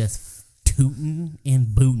was just tooting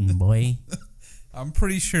and booting, boy. I'm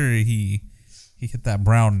pretty sure he hit that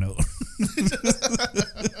brown note.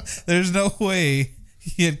 There's no way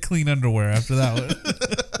he had clean underwear after that one.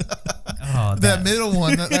 Oh, that middle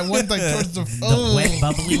one, that one like towards the wet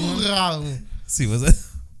bubbly one. See, was it?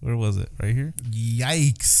 Where was it? Right here?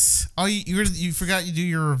 Yikes! Oh, you forgot you do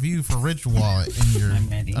your review for Rich Wallet in your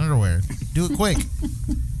underwear. Do it quick.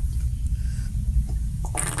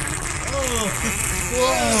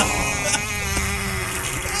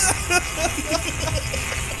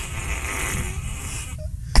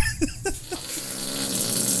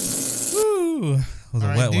 Woo! Was a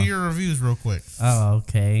All right, wet do one. your reviews real quick. Oh,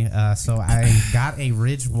 okay. So I got a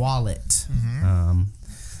Ridge wallet.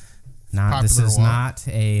 This Popular is wallet. not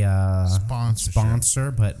a Sponsorship.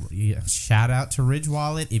 sponsor, but shout out to Ridge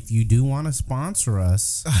Wallet. If you do want to sponsor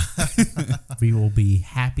us, we will be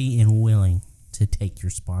happy and willing to take your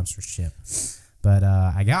sponsorship. But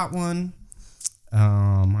I got one.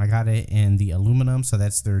 I got it in the aluminum, so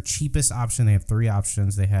that's their cheapest option. They have 3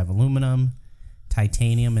 options. They have aluminum,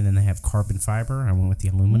 titanium, and then they have carbon fiber. I went with the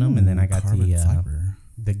aluminum, and then I got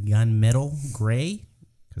the gunmetal gray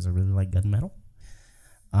because I really like gunmetal.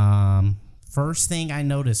 First thing I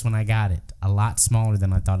noticed when I got it, a lot smaller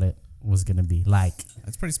than I thought it was gonna be. Like,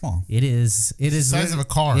 That's pretty small. it is Size of a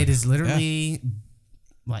card. It is literally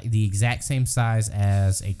like the exact same size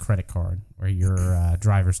as a credit card or your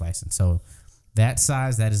driver's license. So that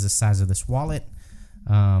size, that is the size of this wallet.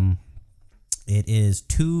 It is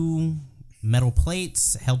 2 metal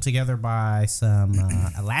plates held together by some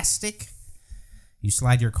elastic. You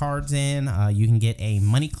slide your cards in. You can get a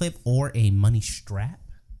money clip or a money strap,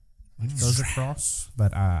 which goes across.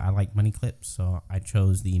 But I like money clips, so I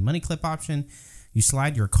chose the money clip option. You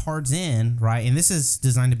slide your cards in, right? And this is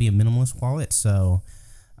designed to be a minimalist wallet. So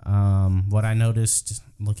what I noticed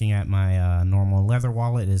looking at my normal leather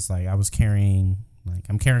wallet is like I'm carrying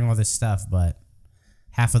all this stuff, but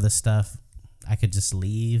half of the stuff I could just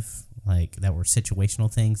leave, like that were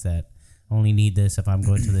situational things that only need this if I'm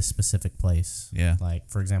going to this specific place. Yeah. Like,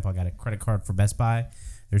 for example, I got a credit card for Best Buy.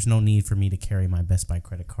 There's no need for me to carry my Best Buy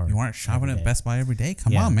credit card. You aren't shopping every at day. Best Buy every day?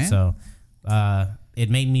 Come Yeah, on, man. So it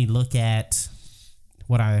made me look at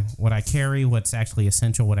what I carry, what's actually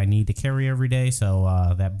essential, what I need to carry every day.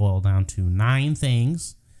 So that boiled down to 9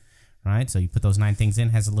 things, right? So you put those 9 things in,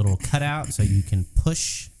 has a little cutout so you can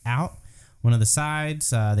push out one of the sides.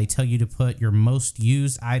 They tell you to put your most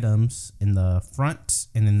used items in the front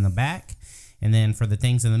and in the back. And then for the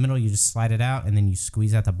things in the middle, you just slide it out and then you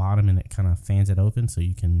squeeze at the bottom and it kind of fans it open so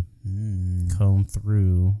you can comb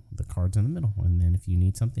through the cards in the middle. And then if you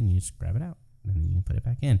need something, you just grab it out and then you can put it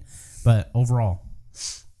back in. But overall,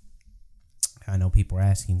 I know people are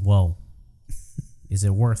asking, whoa, is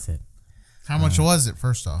it worth it? How much was it,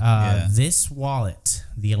 first off? This wallet,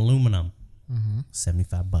 the aluminum,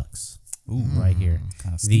 $75. Ooh, right here.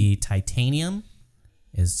 Kinda steep. The titanium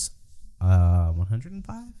is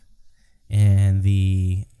 $105, and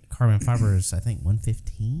the carbon fiber is I think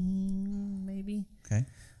 $115, maybe. Okay.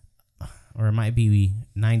 Or it might be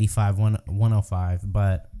 $95, $105.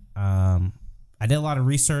 But I did a lot of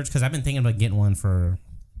research because I've been thinking about getting one for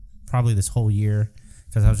probably this whole year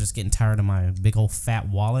because I was just getting tired of my big old fat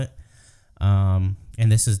wallet. And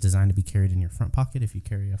this is designed to be carried in your front pocket if you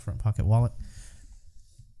carry a front pocket wallet,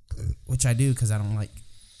 which I do because I don't like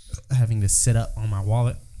having to sit up on my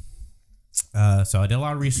wallet. So I did a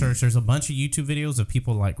lot of research. There's a bunch of YouTube videos of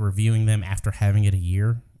people like reviewing them after having it a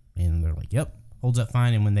year, and they're like, "Yep, holds up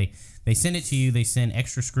fine." And when they send it to you, they send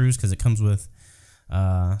extra screws because it comes with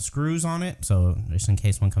screws on it. So just in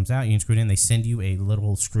case one comes out, you can screw it in. They send you a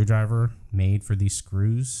little screwdriver made for these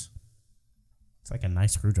screws. It's like a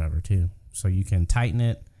nice screwdriver too, so you can tighten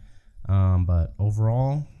it. But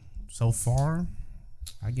overall, so far,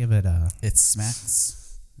 I give it a. It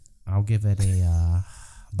smacks. I'll give it a.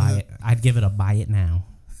 Buy it. I'd give it a buy it now.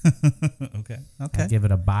 Okay. I'd give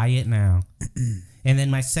it a buy it now. And then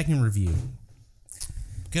my second review.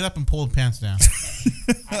 Get up and pull the pants down.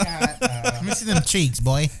 Let me see them cheeks,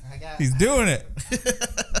 boy. He's doing it.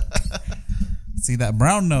 See that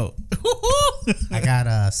brown note. I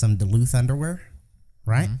got some Duluth underwear,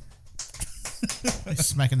 right?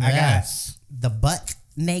 Smacking the I ass. got the butt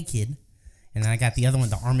naked, and then I got the other one,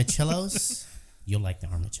 the armichellos. You'll like the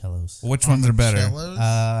armichellos. Which ones are better?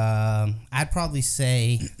 I'd probably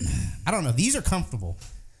say, I don't know. These are comfortable.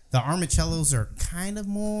 The armichellos are kind of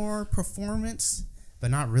more performance, but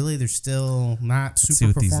not really. They're still not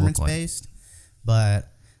super performance based.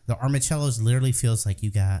 But the armichellos literally feels like you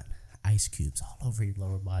got ice cubes all over your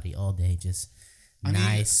lower body all day. Just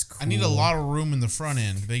nice, cool. I need a lot of room in the front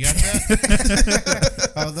end. They got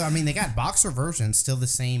that? Although, I mean, they got boxer versions, still the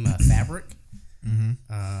same fabric. Mm-hmm.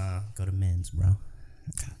 Go to men's, bro.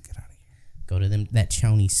 Get out of here. Go to that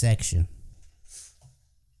chony section.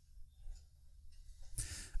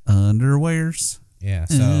 Underwears. Yeah,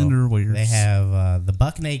 so underwears. They have the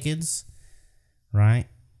buck nakeds, right?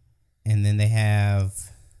 And then they have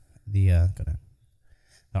the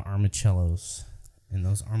armichellos, and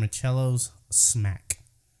those armichellos smack.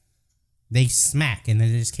 They smack, and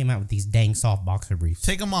then they just came out with these dang soft boxer briefs.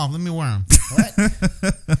 Take them off. Let me wear them.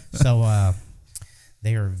 What? So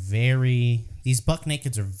they are these buck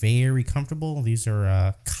nakeds are very comfortable. These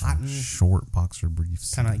are cotton. Short boxer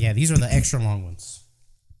briefs. These are the extra long ones.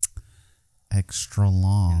 Extra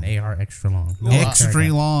long. And they are extra long. Extra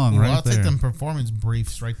long, right I'll there. take them performance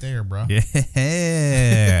briefs right there, bro.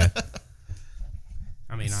 Yeah.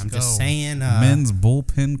 I mean, I'm just saying. Men's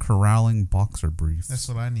bullpen corralling boxer briefs. That's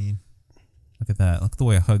what I need. Look at that. Look at the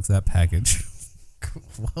way it hugs that package.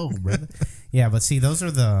 Whoa, brother. Yeah, but see, those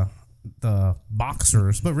are the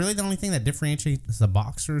boxers. But really, the only thing that differentiates the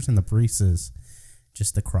boxers and the briefs is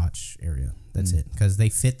just the crotch area. That's it. Because they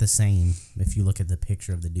fit the same if you look at the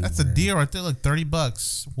picture of the dude. That's a deal right there. Look,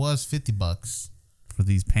 $30 was $50 for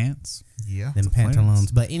these pants. Yeah, them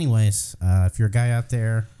pantaloons. But anyways, if you're a guy out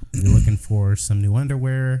there, you're looking for some new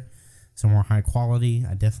underwear, some more high quality,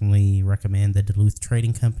 I definitely recommend the Duluth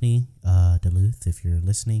Trading Company. Duluth, if you're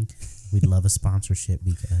listening, we'd love a sponsorship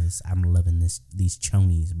because I'm loving these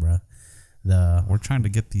chonies, bro. We're trying to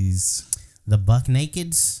get the buck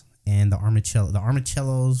nakeds and the armichello. The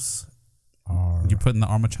armichellos are. You're putting the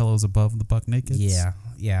armichellos above the buck nakeds?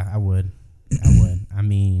 Yeah, I would. I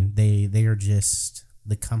mean, they are just,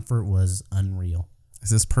 the comfort was unreal. Is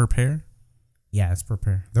this per pair? Yeah, it's per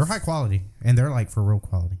pair. They're high quality, and they're like for real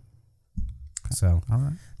quality. So, all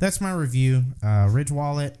right, that's my review. Ridge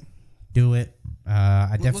Wallet, do it.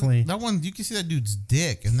 Definitely. That one, you can see that dude's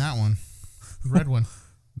dick in that one. The red one.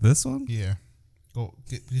 This one? Yeah. Go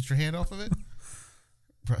get your hand off of it.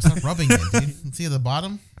 Stop rubbing it, dude. See the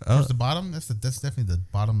bottom? Towards the bottom? That's definitely the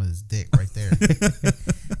bottom of his dick right there.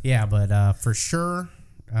 Yeah, but for sure,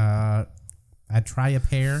 I'd try a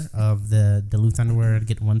pair of the Duluth underwear. I'd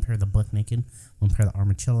get one pair of the buck naked, one pair of the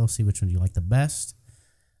armichello, see which one you like the best.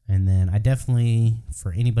 And then I definitely,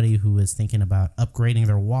 for anybody who is thinking about upgrading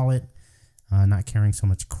their wallet, not carrying so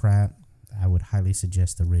much crap, I would highly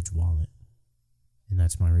suggest the Ridge Wallet. And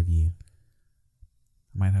that's my review.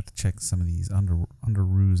 I might have to check some of these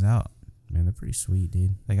underoos out. Man, they're pretty sweet,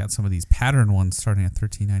 dude. They got some of these pattern ones starting at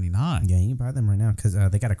 $13.99. Yeah, you can buy them right now because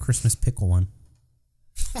they got a Christmas pickle one.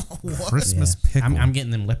 What? Christmas pickle. I'm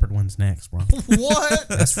getting them leopard ones next, bro. What?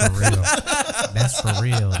 That's for real. That's for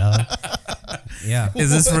real, dog. Yeah.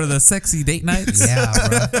 Is this for the sexy date nights? Yeah,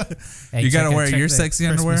 bro. Hey, you gotta wear check your the sexy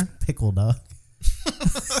Christmas underwear? Pickle, dog.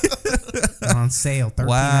 They're on sale. $13.99.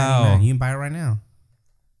 Wow. You can buy it right now.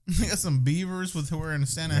 They got some beavers with wearing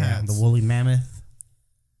Santa Yeah, hats. the woolly mammoth.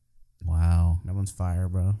 Wow. That one's fire,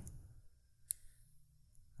 bro.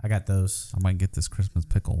 I got those. I might get this Christmas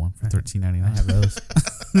pickle one for $13.99. I have those.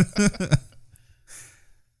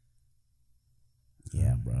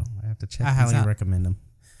 Yeah, bro. I have to check. I highly recommend them.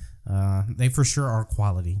 They for sure are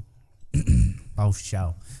quality. Oh,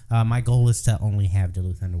 show. My goal is to only have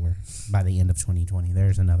Duluth underwear by the end of 2020.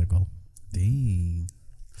 There's another goal. Dang.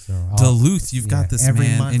 So Duluth, you've got this every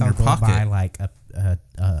man month in I'll your go pocket. buy like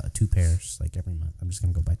 2 pairs, like every month. I'm just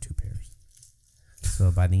gonna go buy 2 pairs. So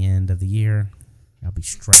by the end of the year, I'll be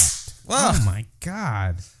strapped. Wow. Oh my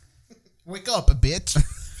god! Wake up, bitch.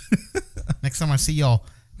 Next time I see y'all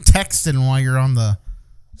texting while you're on the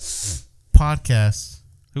podcast,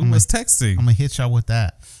 Who was texting? I'm gonna hit y'all with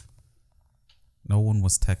that. No one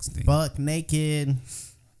was texting. Buck naked.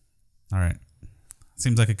 All right.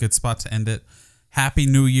 Seems like a good spot to end it. Happy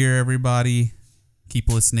New Year, everybody. Keep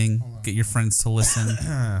listening. Get your friends to listen.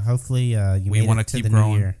 Hopefully, you we made want it to to keep the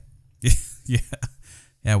growing. New Year.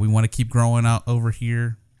 Yeah, we want to keep growing out over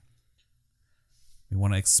here. We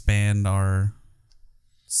want to expand our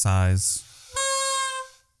size.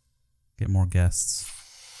 Get more guests.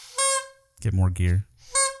 Get more gear.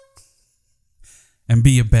 And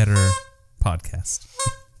be a better podcast.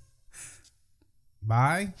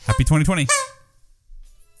 Bye. Happy 2020.